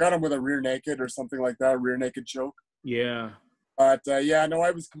 I got him with a rear naked or something like that, rear naked choke. Yeah. But yeah, no, I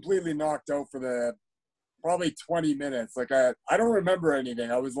was completely knocked out for probably 20 minutes. Like I don't remember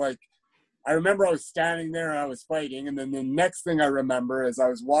anything. I remember I was standing there and I was fighting, and then the next thing I remember is I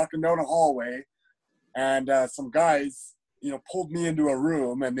was walking down a hallway, and some guys, you know, pulled me into a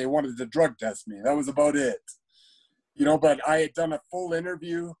room and they wanted to drug test me. That was about it. You know, but I had done a full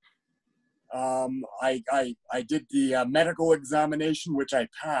interview. I did the medical examination, which I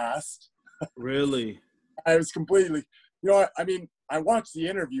passed. Really? I was completely, I mean, I watched the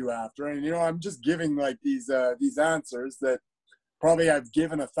interview after, and I'm just giving like these answers that probably I've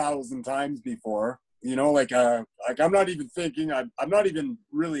given 1,000 times before. Like I'm not even thinking. I'm not even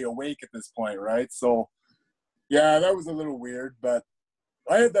really awake at this point, right? So, yeah, that was a little weird, but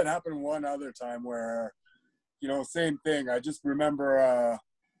I had that happen one other time where, same thing. I just remember,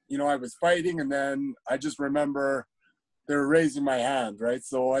 I was fighting, and then I just remember they were raising my hand, right?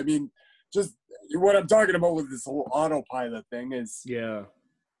 So, I mean, just what I'm talking about with this whole autopilot thing is, Yeah.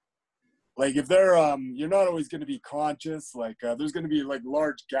 like, if they're, you're not always going to be conscious. Like, there's going to be like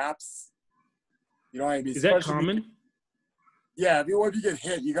large gaps. I mean, Is that especially, common? yeah. If you get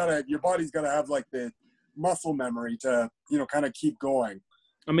hit, your body's got to have like the muscle memory to, kind of keep going.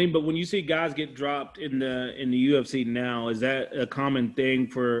 I mean, but when you see guys get dropped in the UFC now, is that a common thing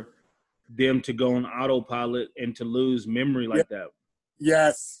for them to go on autopilot and to lose memory Yeah. like that?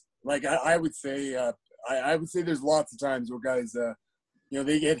 Yes. Like I would say, I would say there's lots of times where guys,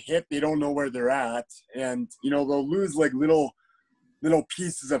 they get hit, they don't know where they're at, and they'll lose like little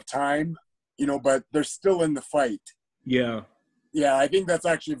pieces of time, but they're still in the fight. Yeah. Yeah, I think that's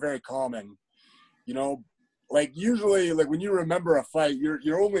actually very common. Like usually, like when you remember a fight,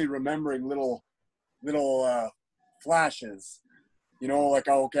 you're only remembering little flashes. Like,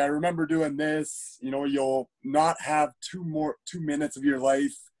 oh, okay, I remember doing this. You'll not have 2 minutes of your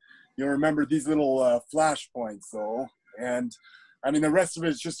life. You'll remember these little flash points, though. And I mean, the rest of it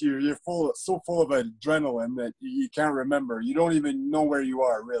is just you're so full of adrenaline that you can't remember. You don't even know where you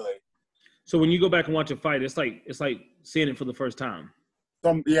are, really. So when you go back and watch a fight, it's like seeing it for the first time.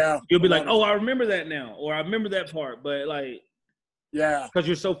 Yeah. You'll be like, oh, I remember that now, or I remember that part, but like, yeah, because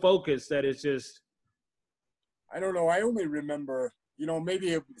you're so focused that it's just. I don't know. I only remember,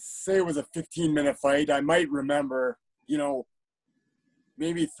 maybe say it was a 15-minute fight. I might remember,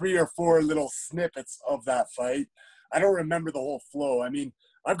 maybe 3 or 4 little snippets of that fight. I don't remember the whole flow. I mean,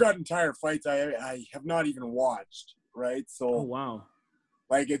 I've got entire fights I have not even watched, right? So, Oh, wow.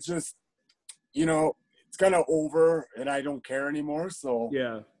 like, it's just, it's kind of over, and I don't care anymore. So,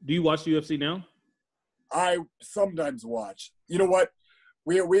 yeah. Do you watch UFC now? I sometimes watch. You know what?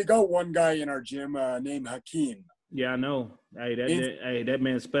 We got one guy in our gym named Hakeem. Yeah, I know. Hey, that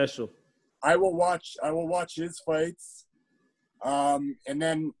man's special. I will watch his fights. And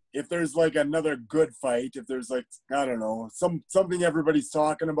then if there's like another good fight, if there's like, I don't know, something everybody's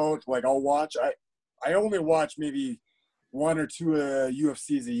talking about, like I'll watch. I only watch maybe 1 or 2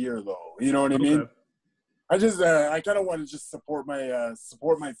 UFCs a year, though. You know what I mean? I just I kind of want to just support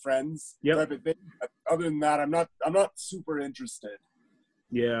my friends type of thing. Other than that, I'm not super interested.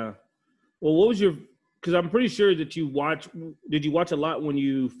 Yeah. Well, what was your? Because I'm pretty sure that Did you watch a lot when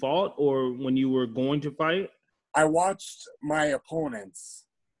you fought or when you were going to fight? I watched my opponents,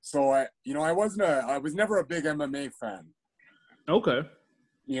 so I was never a big MMA fan. Okay.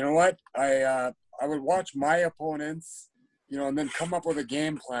 You know what? I would watch my opponents, and then come up with a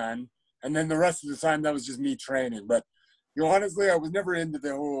game plan, and then the rest of the time that was just me training. But honestly, I was never into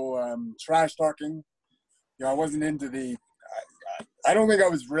the whole trash talking. I wasn't into the. I don't think I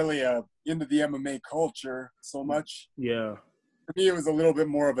was really into the MMA culture so much. Yeah. For me, it was a little bit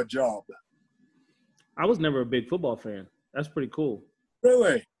more of a job. I was never a big football fan. That's pretty cool.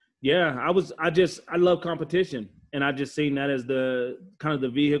 Really? Yeah, I love competition, and I just seen that as the kind of the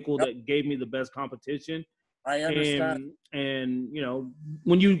vehicle that gave me the best competition. I understand. And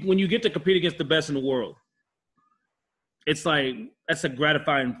when you get to compete against the best in the world, it's like that's a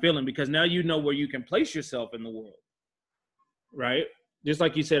gratifying feeling because now you know where you can place yourself in the world, right? Just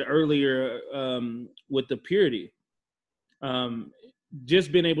like you said earlier with the purity.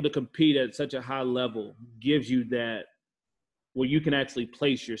 Just being able to compete at such a high level gives you that where you can actually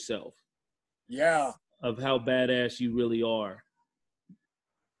place yourself. Yeah. Of how badass you really are.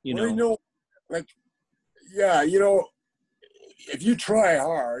 Like, yeah, if you try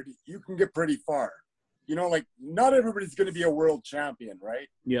hard, you can get pretty far. Like not everybody's going to be a world champion, right?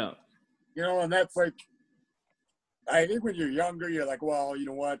 Yeah. And that's like, I think when you're younger, you're like, well, you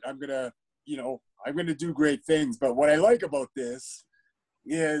know what? I'm going to do great things. But what I like about this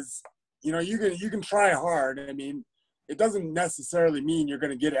is, you can try hard. I mean, it doesn't necessarily mean you're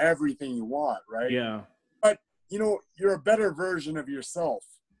going to get everything you want, right? Yeah. But, you're a better version of yourself.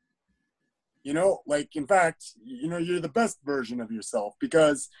 Like, in fact, you're the best version of yourself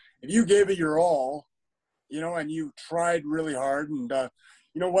because if you gave it your all, and you tried really hard and,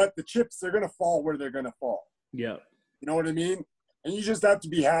 you know what? The chips, they're going to fall where they're going to fall. Yeah. You know what I mean? And you just have to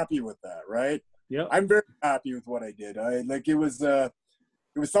be happy with that, right? Yeah. I'm very happy with what I did. It was,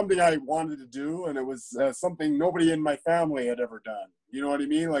 it was something I wanted to do, and it was something nobody in my family had ever done. You know what I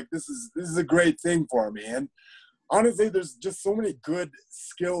mean? Like this is a great thing for me. And honestly, there's just so many good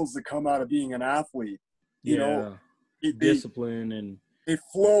skills that come out of being an athlete. You know, discipline and they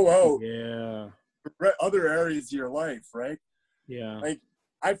flow out. Yeah. Other areas of your life, right? Yeah. Like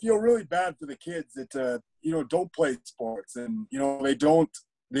I feel really bad for the kids that you know, don't play sports, and you know they don't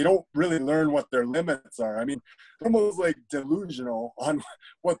really learn what their limits are. I mean, almost like delusional on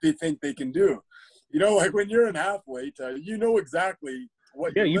what they think they can do. You know, like when you're an athlete, you know exactly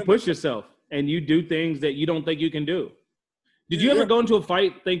what. Yeah, you push yourself and you do things that you don't think you can do. Did you ever go into a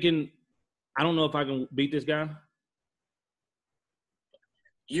fight thinking, I don't know if I can beat this guy?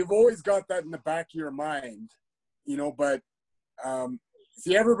 You've always got that in the back of your mind, you know, but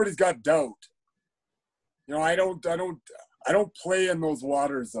see, everybody's got doubt. You know, I don't play in those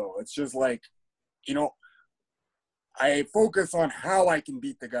waters though. It's just like, you know, I focus on how I can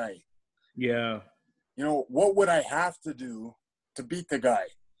beat the guy. Yeah. You know, what would I have to do to beat the guy?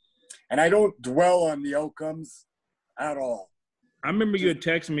 And I don't dwell on the outcomes at all. I remember you had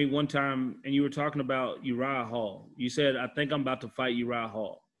texted me one time and you were talking about Uriah Hall. You said, I think I'm about to fight Uriah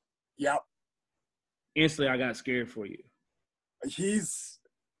Hall. Yep. Instantly, I got scared for you. He's,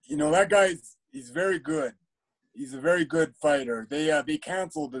 you know, that guy's, he's very good. He's a very good fighter. They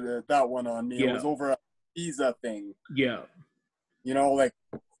canceled that one on me. Yeah. It was over a visa thing. Yeah. You know, like.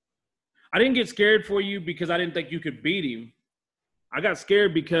 I didn't get scared for you because I didn't think you could beat him. I got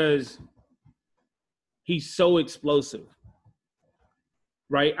scared because he's so explosive.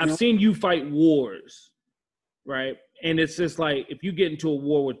 Right? I've seen you fight wars, right? And it's just like, if you get into a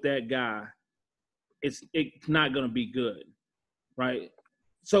war with that guy, it's not going to be good, right?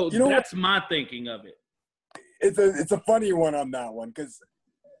 So you know, that's my thinking of it. It's a funny one on that one, because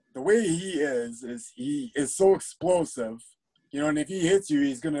the way he is he is so explosive, you know, and if he hits you,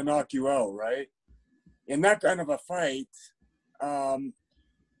 he's going to knock you out, right? In that kind of a fight,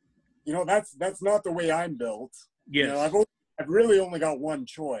 you know, that's not the way I'm built. Yes. You know, I've really only got one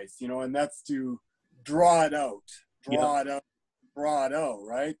choice, you know, and that's to draw it out, draw it out,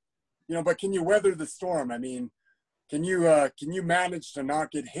 right? You know, but can you weather the storm? I mean, can you manage to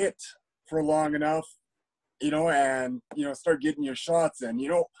not get hit for long enough, you know, and, you know, start getting your shots in? You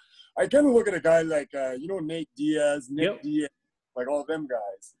know, I kind of look at a guy like, you know, Nick Diaz, like all them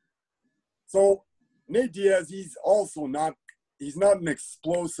guys. So Nate Diaz, he's not an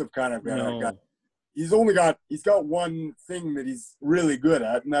explosive kind of guy. He's got one thing that he's really good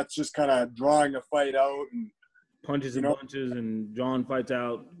at, and that's just kind of drawing a fight out and punches and bunches and drawing fights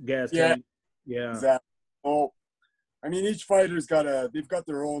out, gas. Yeah, yeah, exactly. Well, I mean, each fighter's they've got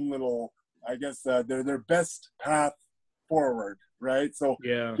their own little, I guess, their best path forward, right? So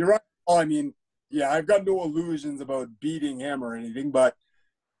yeah, you're right. I mean, yeah, I've got no illusions about beating him or anything, but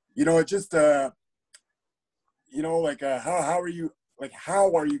you know, it just, you know, like how are you? Like,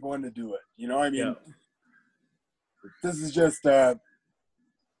 how are you going to do it? You know, I mean, this is just a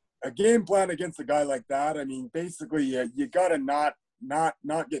game plan against a guy like that. I mean, basically, you got to not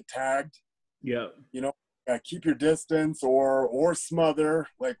get tagged. Yeah. You know, keep your distance or smother,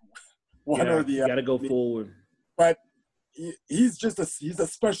 like one or the other. You got to go forward. But he's a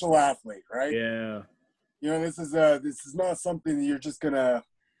special athlete, right? Yeah. You know, this is not something that you're just gonna.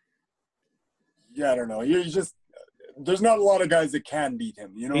 Yeah, I don't know. You're just. There's not a lot of guys that can beat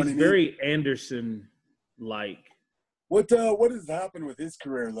him. You know what I mean? He's very Anderson-like. What has happened with his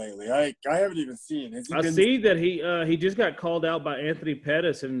career lately? I haven't even seen. See that he just got called out by Anthony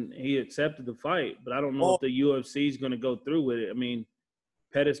Pettis and he accepted the fight, but I don't know if the UFC is going to go through with it. I mean,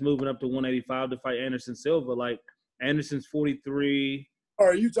 Pettis moving up to 185 to fight Anderson Silva. Like, Anderson's 43.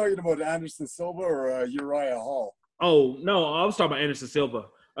 Are you talking about Anderson Silva or Uriah Hall? Oh no, I was talking about Anderson Silva.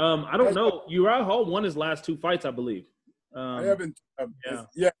 I don't know. Uriah Hall won his last two fights, I believe. I haven't.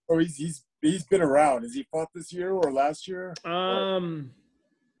 So he's been around. Has he fought this year or last year? I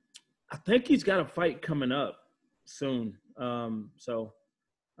think he's got a fight coming up soon. So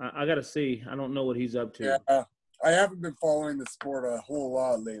I got to see. I don't know what he's up to. Yeah, I haven't been following the sport a whole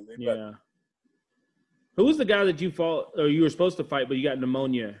lot lately. Yeah. Who was the guy that you fought or you were supposed to fight, but you got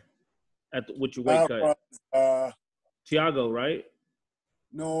pneumonia with your weight cut? Thiago, right?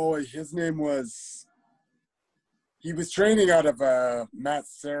 No, his name was – he was training out of Matt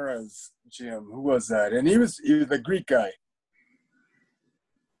Serra's gym. Who was that? And he was the Greek guy.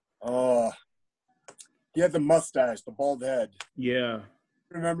 He had the mustache, the bald head. Yeah.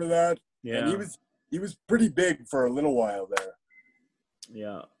 Remember that? Yeah. And he was pretty big for a little while there.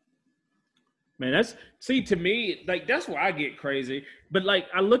 Yeah. Man, to me, like, that's where I get crazy. But, like,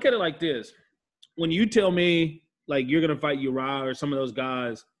 I look at it like this. When you tell me – like you're gonna fight Uriah or some of those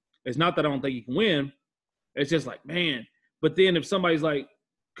guys, it's not that I don't think you can win. It's just like, man. But then if somebody's like,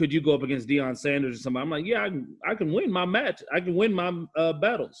 could you go up against Deion Sanders or somebody? I'm like, yeah, I can win my match. I can win my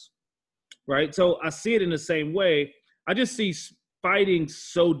battles, right? So I see it in the same way. I just see fighting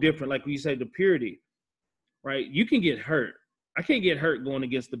so different. Like when you say the purity, right? You can get hurt. I can't get hurt going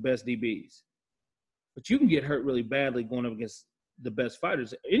against the best DBs, but you can get hurt really badly going up against the best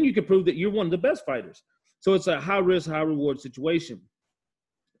fighters, and you can prove that you're one of the best fighters. So it's a high risk, high reward situation.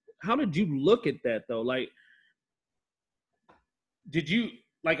 How did you look at that though? Like, did you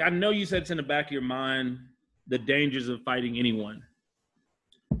I know you said it's in the back of your mind, the dangers of fighting anyone,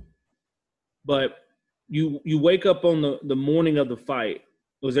 but you wake up on the morning of the fight.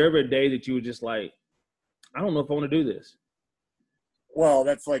 Was there ever a day that you were just like, I don't know if I want to do this? Well,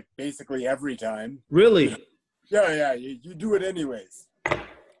 that's like basically every time. Really? Yeah. You do it anyways. So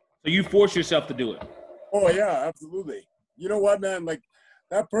you force yourself to do it. Oh yeah, absolutely. You know what, man? Like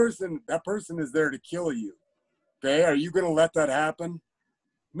that person is there to kill you. Okay, are you gonna let that happen?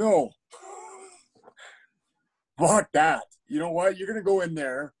 No. Fuck that. You know what? You're gonna go in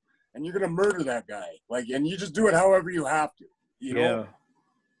there and you're gonna murder that guy. Like, and you just do it however you have to. You know? Yeah.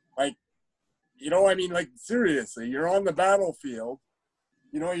 Like, you know, I mean, like seriously, you're on the battlefield.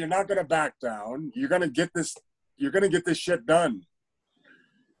 You know, you're not gonna back down. You're gonna get this shit done.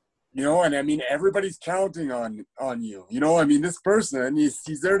 You know, and I mean, everybody's counting on you. You know, I mean, this person,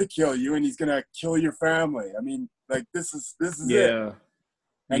 he's there to kill you, and he's gonna kill your family. I mean, like this is it.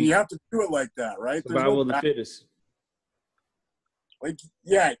 And you have to do it like that, right? Survival of the fittest. Like,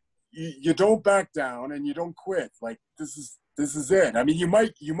 yeah, you don't back down and you don't quit. Like this is it. I mean, you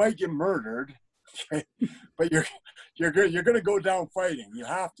might get murdered, but you're gonna go down fighting. You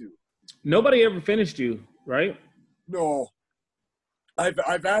have to. Nobody ever finished you, right? No. I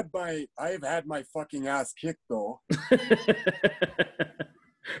have had my fucking ass kicked though.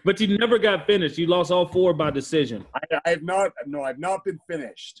 But you never got finished. You lost all 4 by decision. I've not been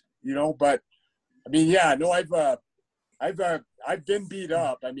finished. You know, but I mean, yeah, no, I've been beat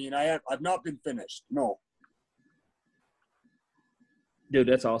up. I mean, I've not been finished. No. Dude,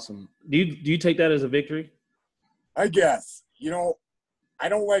 that's awesome. Do you take that as a victory? I guess. You know, I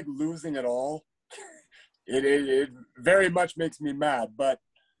don't like losing at all. It very much makes me mad, but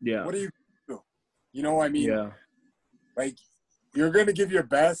yeah. What do you do? You know, I mean, yeah. Like, you're going to give your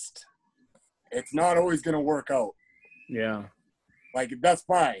best. It's not always going to work out. Yeah. Like, that's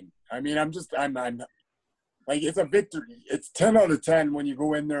fine. I mean, I'm like, it's a victory. It's 10 out of 10 when you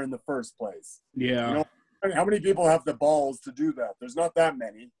go in there in the first place. Yeah. You know, how many people have the balls to do that? There's not that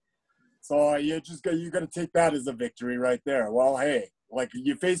many. So you got to take that as a victory right there. Well, hey, like,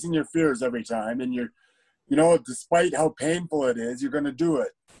 you're facing your fears every time, and you know, despite how painful it is, you're going to do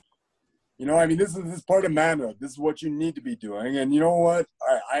it. You know, I mean, this is part of manhood. This is what you need to be doing. And you know what?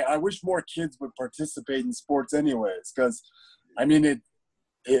 I wish more kids would participate in sports anyways, because, I mean,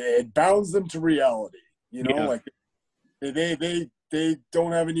 it bounds them to reality. You know, like they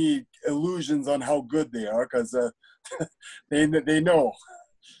don't have any illusions on how good they are, because they know.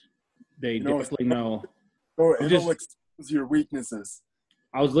 They definitely know. So it'll expose your weaknesses.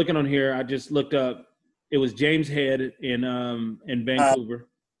 I was looking on here. I just looked up. It was James Head in Vancouver.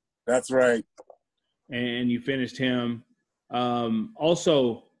 That's right. And you finished him.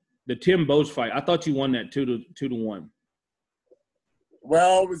 Also, the Tim Bosch fight. I thought you won that 2-1.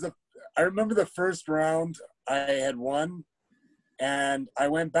 Well, I remember the first round I had won, and I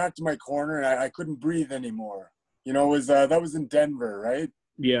went back to my corner and I couldn't breathe anymore. You know, that was in Denver, right?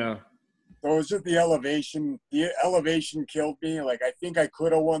 Yeah. So it was just the elevation. The elevation killed me. Like, I think I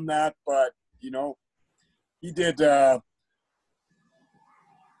could have won that, but you know, he did. Tim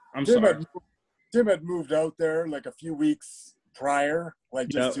had moved out there like a few weeks prior, like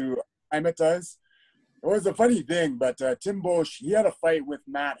just to acclimatize. It was a funny thing, but Tim Bosch, he had a fight with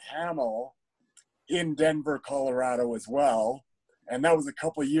Matt Hamill in Denver, Colorado as well. And that was a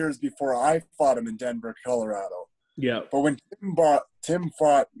couple of years before I fought him in Denver, Colorado. Yeah. But when Tim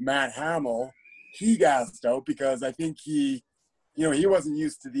fought Matt Hamill, he gassed out because I think he wasn't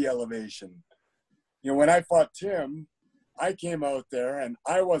used to the elevation. You know, when I fought Tim, I came out there and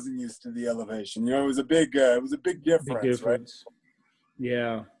I wasn't used to the elevation. You know, it was a big difference, right?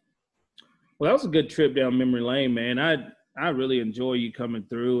 Yeah. Well, that was a good trip down memory lane, man. I really enjoy you coming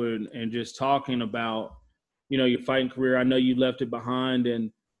through and just talking about, you know, your fighting career. I know you left it behind,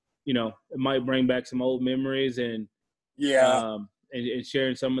 and, you know, it might bring back some old memories and and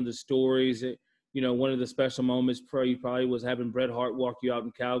sharing some of the stories. You know, one of the special moments for you probably was having Bret Hart walk you out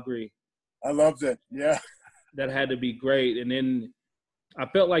in Calgary. I loved it. Yeah. That had to be great. And then I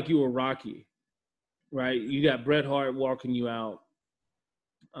felt like you were Rocky. right? You got Bret Hart walking you out.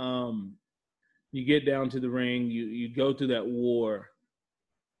 You get down to the ring. You go through that war.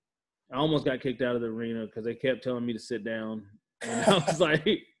 I almost got kicked out of the arena because they kept telling me to sit down. And I was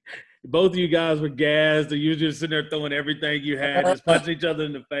like, both of you guys were gassed, and you were just sitting there throwing everything you had, just punching each other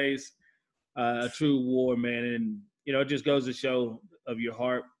in the face. A true war, man. And, you know, it just goes to show of your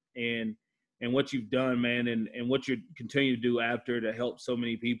heart and what you've done, man, and what you continue to do after to help so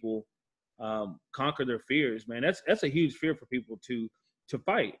many people conquer their fears, man. That's a huge fear for people to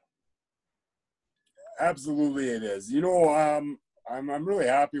fight. Absolutely, it is. You know, I'm really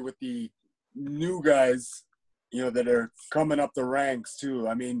happy with the new guys, you know, that are coming up the ranks too.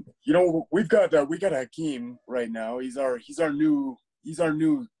 I mean, you know, we got Hakeem right now. He's our new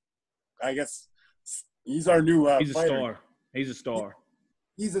I guess he's our new He's a fighter. star. He's a star.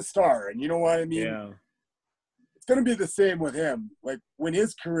 He's a star, and you know what I mean? Yeah. It's going to be the same with him. Like when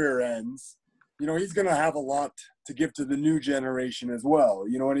his career ends, you know, he's going to have a lot to give to the new generation as well.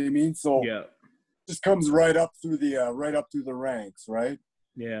 You know what I mean? So yeah, just comes right up through the ranks, right?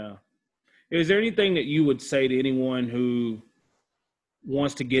 Yeah. Is there anything that you would say to anyone who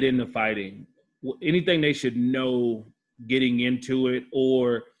wants to get into fighting? Anything they should know getting into it,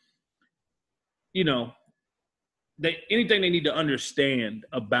 or, you know, anything they need to understand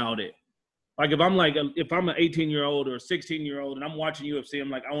about it? Like if I'm an 18-year-old or a 16-year-old and I'm watching UFC, I'm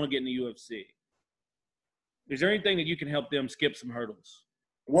like, I want to get in the UFC. Is there anything that you can help them skip some hurdles?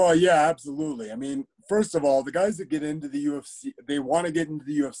 Well, yeah, absolutely. I mean, first of all, the guys that get into the UFC, they want to get into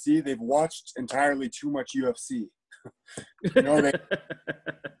the UFC. They've watched entirely too much UFC. You know,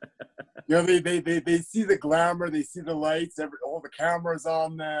 they see the glamour, they see the lights, all the cameras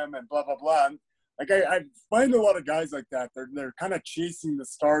on them, and blah blah blah. And like I find a lot of guys like that. They're kind of chasing the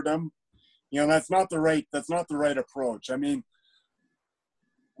stardom. You know, that's not the right approach. I mean,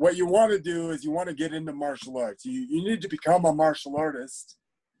 what you want to do is you want to get into martial arts. You need to become a martial artist.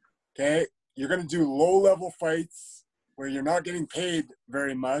 Okay, you're going to do low-level fights where you're not getting paid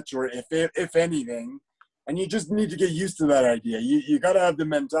very much, or if anything, and you just need to get used to that idea. You got to have the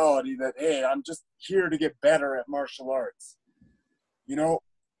mentality that, hey, I'm just here to get better at martial arts. You know,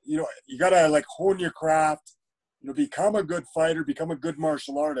 you got to like hone your craft. You know, become a good fighter, become a good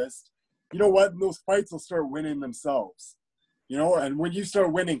martial artist. You know what? And those fights will start winning themselves. You know, and when you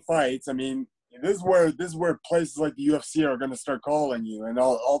start winning fights, I mean, this is where places like the UFC are going to start calling you, and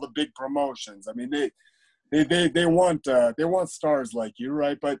all the big promotions. I mean, they want stars like you,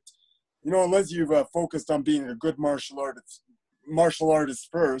 right? But you know, unless you've focused on being a good martial artist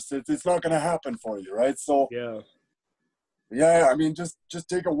first, it's not going to happen for you, right? So yeah. I mean, just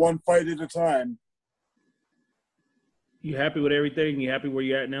take it one fight at a time. You happy with everything? You happy where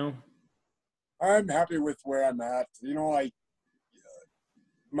you're at now? I'm happy with where I'm at. You know,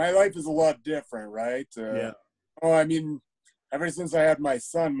 my life is a lot different, right? Oh, I mean, ever since I had my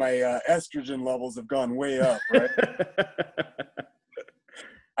son, my estrogen levels have gone way up, right?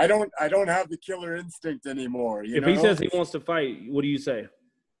 I don't have the killer instinct anymore. If he says he wants to fight, what do you say?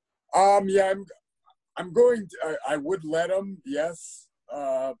 Yeah, I'm going to, I would let him, yes.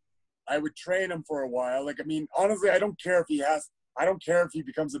 I would train him for a while. Like, I mean, honestly, I don't care if he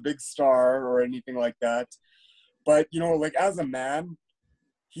becomes a big star or anything like that. But, you know, like as a man,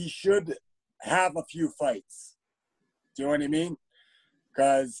 he should have a few fights. Do you know what I mean?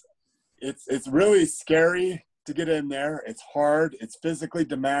 Because it's really scary to get in there. It's hard. It's physically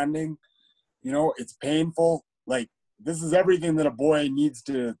demanding. You know, it's painful. Like, this is everything that a boy needs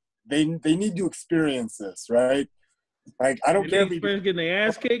to – they need to experience this, right? Like, I don't care if he's getting their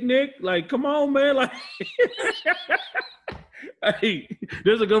ass kicked, Nick. Like, come on, man. Like, hey,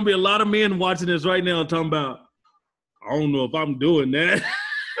 there's going to be a lot of men watching this right now talking about, I don't know if I'm doing that.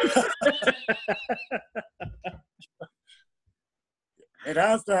 It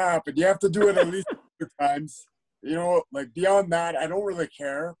has to happen. You have to do it at least 2 times. You know, like beyond that, I don't really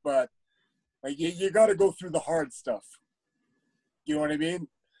care. But like you got to go through the hard stuff. You know what I mean?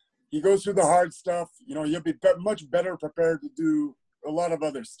 He goes through the hard stuff. You know, you'll be much better prepared to do a lot of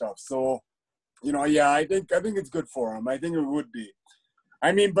other stuff. So, you know, yeah, I think it's good for him. I think it would be.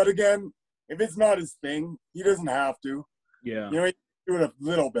 I mean, but again, if it's not his thing, he doesn't have to. Yeah. You know, he can do it a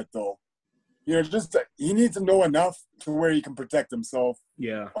little bit though. You know, just he needs to know enough to where he can protect himself.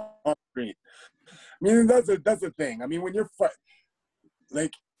 Yeah. On the screen. I mean, that's the thing. I mean, when you're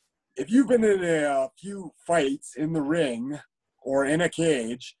like, if you've been in a few fights in the ring or in a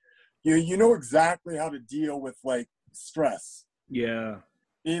cage, you know exactly how to deal with like stress. Yeah.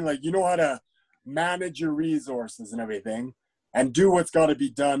 I mean, like, you know how to manage your resources and everything, and do what's got to be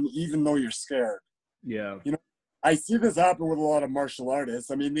done, even though you're scared. Yeah. You know, I see this happen with a lot of martial artists.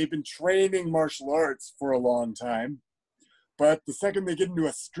 I mean, they've been training martial arts for a long time, but the second they get into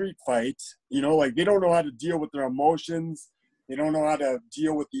a street fight, you know, like they don't know how to deal with their emotions. They don't know how to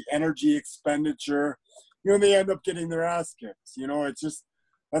deal with the energy expenditure. You know, they end up getting their ass kicked. You know, it's just,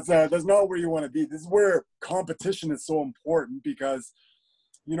 that's not where you want to be. This is where competition is so important because,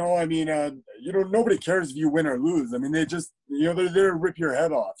 you know, I mean, you know, nobody cares if you win or lose. I mean, they just, you know, they're there to rip your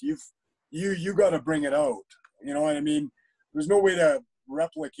head off. You got to bring it out. You know what I mean? There's no way to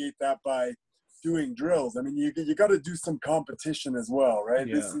replicate that by doing drills. I mean, you got to do some competition as well, right?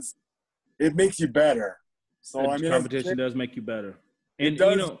 Yeah. It makes you better. So I mean, competition does make you better. And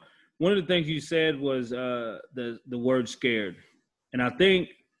does. you know, one of the things you said was the word scared. And I think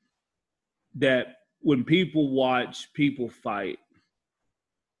that when people watch people fight,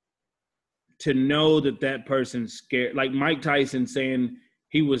 to know that person's scared, like Mike Tyson saying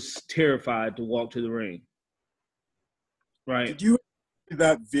he was terrified to walk to the ring. Right. Did you see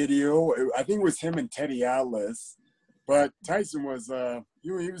that video? I think it was him and Teddy Atlas, but Tyson was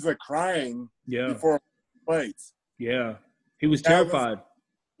he was like crying before fights. Yeah, he was terrified.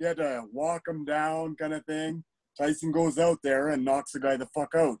 He had to walk him down, kind of thing. Tyson goes out there and knocks the guy the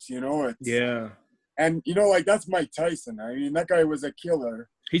fuck out. You know, and you know, like that's Mike Tyson. I mean, that guy was a killer.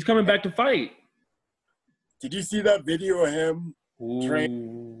 He's coming back to fight. Did you see that video of him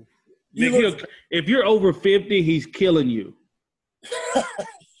training? If you're over 50, he's killing you.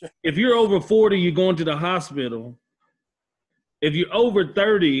 If you're over 40, you're going to the hospital. If you're over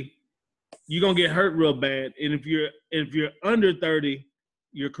 30, you're gonna get hurt real bad. And if you're under 30,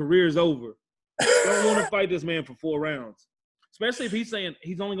 your career's over. You don't want to fight this man for 4 rounds, especially if he's saying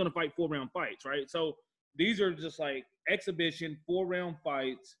he's only going to fight 4-round fights, right? So these are just like exhibition 4-round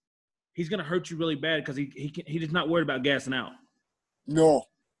fights. He's going to hurt you really bad because he's not worried about gassing out. No.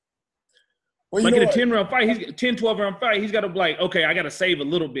 Well, like in a 10-round fight, 12-round fight, he's got to be like, okay, I got to save a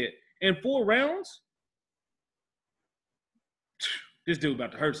little bit. In 4 rounds, this dude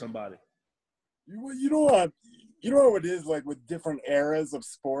about to hurt somebody. You know what? You know what it is like with different eras of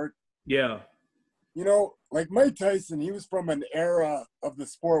sport? Yeah. You know, like Mike Tyson, he was from an era of the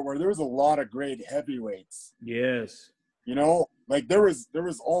sport where there was a lot of great heavyweights. Yes. You know, like there was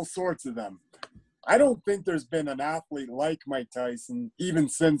all sorts of them. I don't think there's been an athlete like Mike Tyson even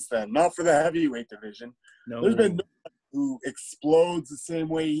since then. Not for the heavyweight division. No. There's been nobody who explodes the same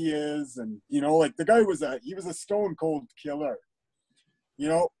way he is, and you know, like the guy was a stone cold killer. You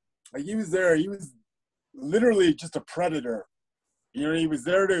know, like he was literally just a predator. You know, he was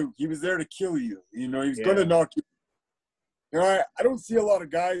there to kill you. You know, he was going to knock you. You know, I don't see a lot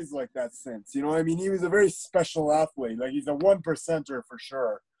of guys like that since. You know, I mean, he was a very special athlete. Like he's a 1%er for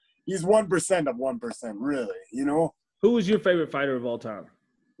sure. He's 1% of 1%, really. You know. Who was your favorite fighter of all time?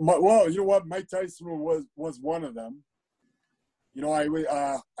 Well, you know what, Mike Tyson was one of them. You know, I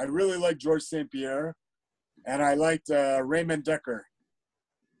really liked George St. Pierre, and I liked Raymond Decker.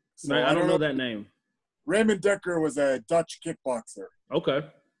 So I don't know that name. Raymond Decker was a Dutch kickboxer. Okay.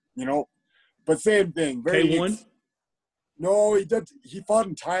 You know, but same thing. K1? No, he did. He fought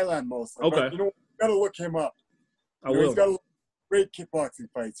in Thailand mostly. Okay. But, you know, you got to look him up. I will. He's got great kickboxing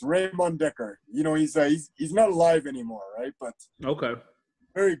fights. Raymond Decker. You know, he's not alive anymore, right? But okay.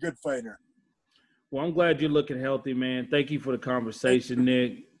 Very good fighter. Well, I'm glad you're looking healthy, man. Thank you for the conversation,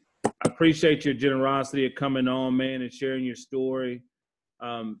 Nick. I appreciate your generosity of coming on, man, and sharing your story.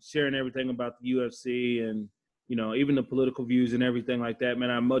 Sharing everything about the UFC and, you know, even the political views and everything like that,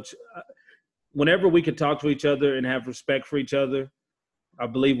 man. Whenever we can talk to each other and have respect for each other, I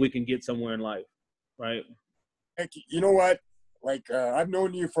believe we can get somewhere in life, right? You know what? Like, I've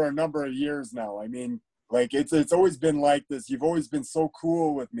known you for a number of years now. I mean, like, it's always been like this. You've always been so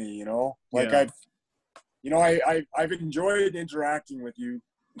cool with me, you know? Like, I've enjoyed interacting with you,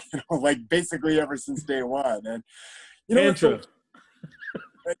 you know, like, basically ever since day one. And, you know,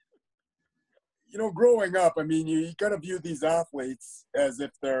 you know, growing up, I mean, you kind of view these athletes as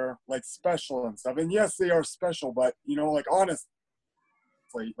if they're, like, special and stuff. And, yes, they are special, but, you know, like, honestly,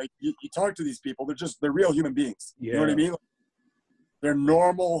 like, you talk to these people, they're real human beings. Yeah. You know what I mean? Like, they're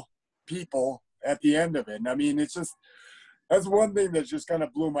normal people at the end of it. And, I mean, it's just – that's one thing that just kind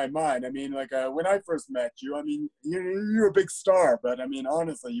of blew my mind. I mean, like, when I first met you, I mean, you're a big star. But, I mean,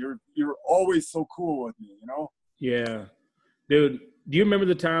 honestly, you're always so cool with me, you know? Yeah. Dude, do you remember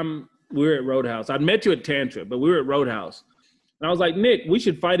the time – we were at Roadhouse? I'd met you at Tantra, but we were at Roadhouse. And I was like, Nick, we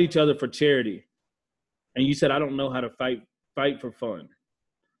should fight each other for charity. And you said, I don't know how to fight for fun.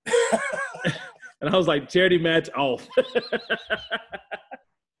 And I was like, charity match off.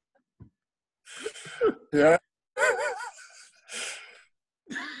 Yeah.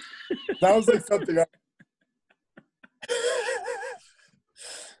 That was like something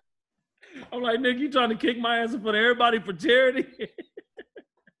I'm like, Nick, you trying to kick my ass in front of everybody for charity?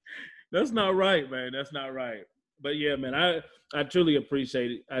 That's not right, man. That's not right. But yeah, man, I truly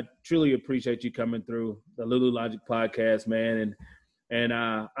appreciate it. I truly appreciate you coming through the Lulu Logic podcast, man. And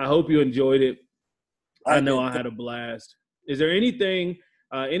I hope you enjoyed it. I know I had a blast. Is there anything,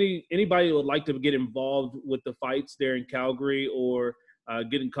 anybody that would like to get involved with the fights there in Calgary or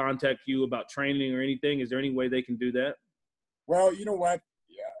get in contact with you about training or anything? Is there any way they can do that? Well, you know what?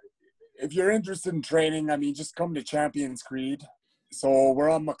 Yeah. If you're interested in training, I mean, just come to Champions Creed. So we're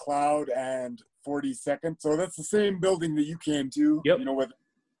on McLeod and 42nd. So that's the same building that you came to, yep. You know, with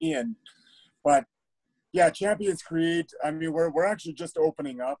Ian. But yeah, Champions Creed. I mean, we're actually just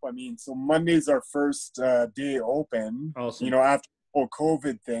opening up. I mean, so Monday's our first day open. Awesome. You know, after the whole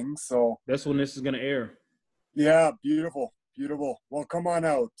COVID thing. So that's when this is going to air. Yeah, beautiful. Well, come on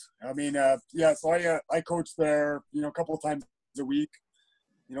out. I mean, yeah. So I coach there, you know, a couple of times a week.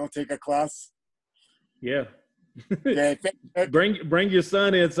 You know, take a class. Yeah. Okay. Bring your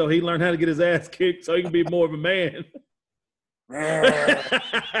son in so he learn how to get his ass kicked so he can be more of a man.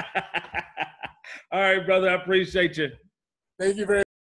 All right, brother. I appreciate you. Thank you very much.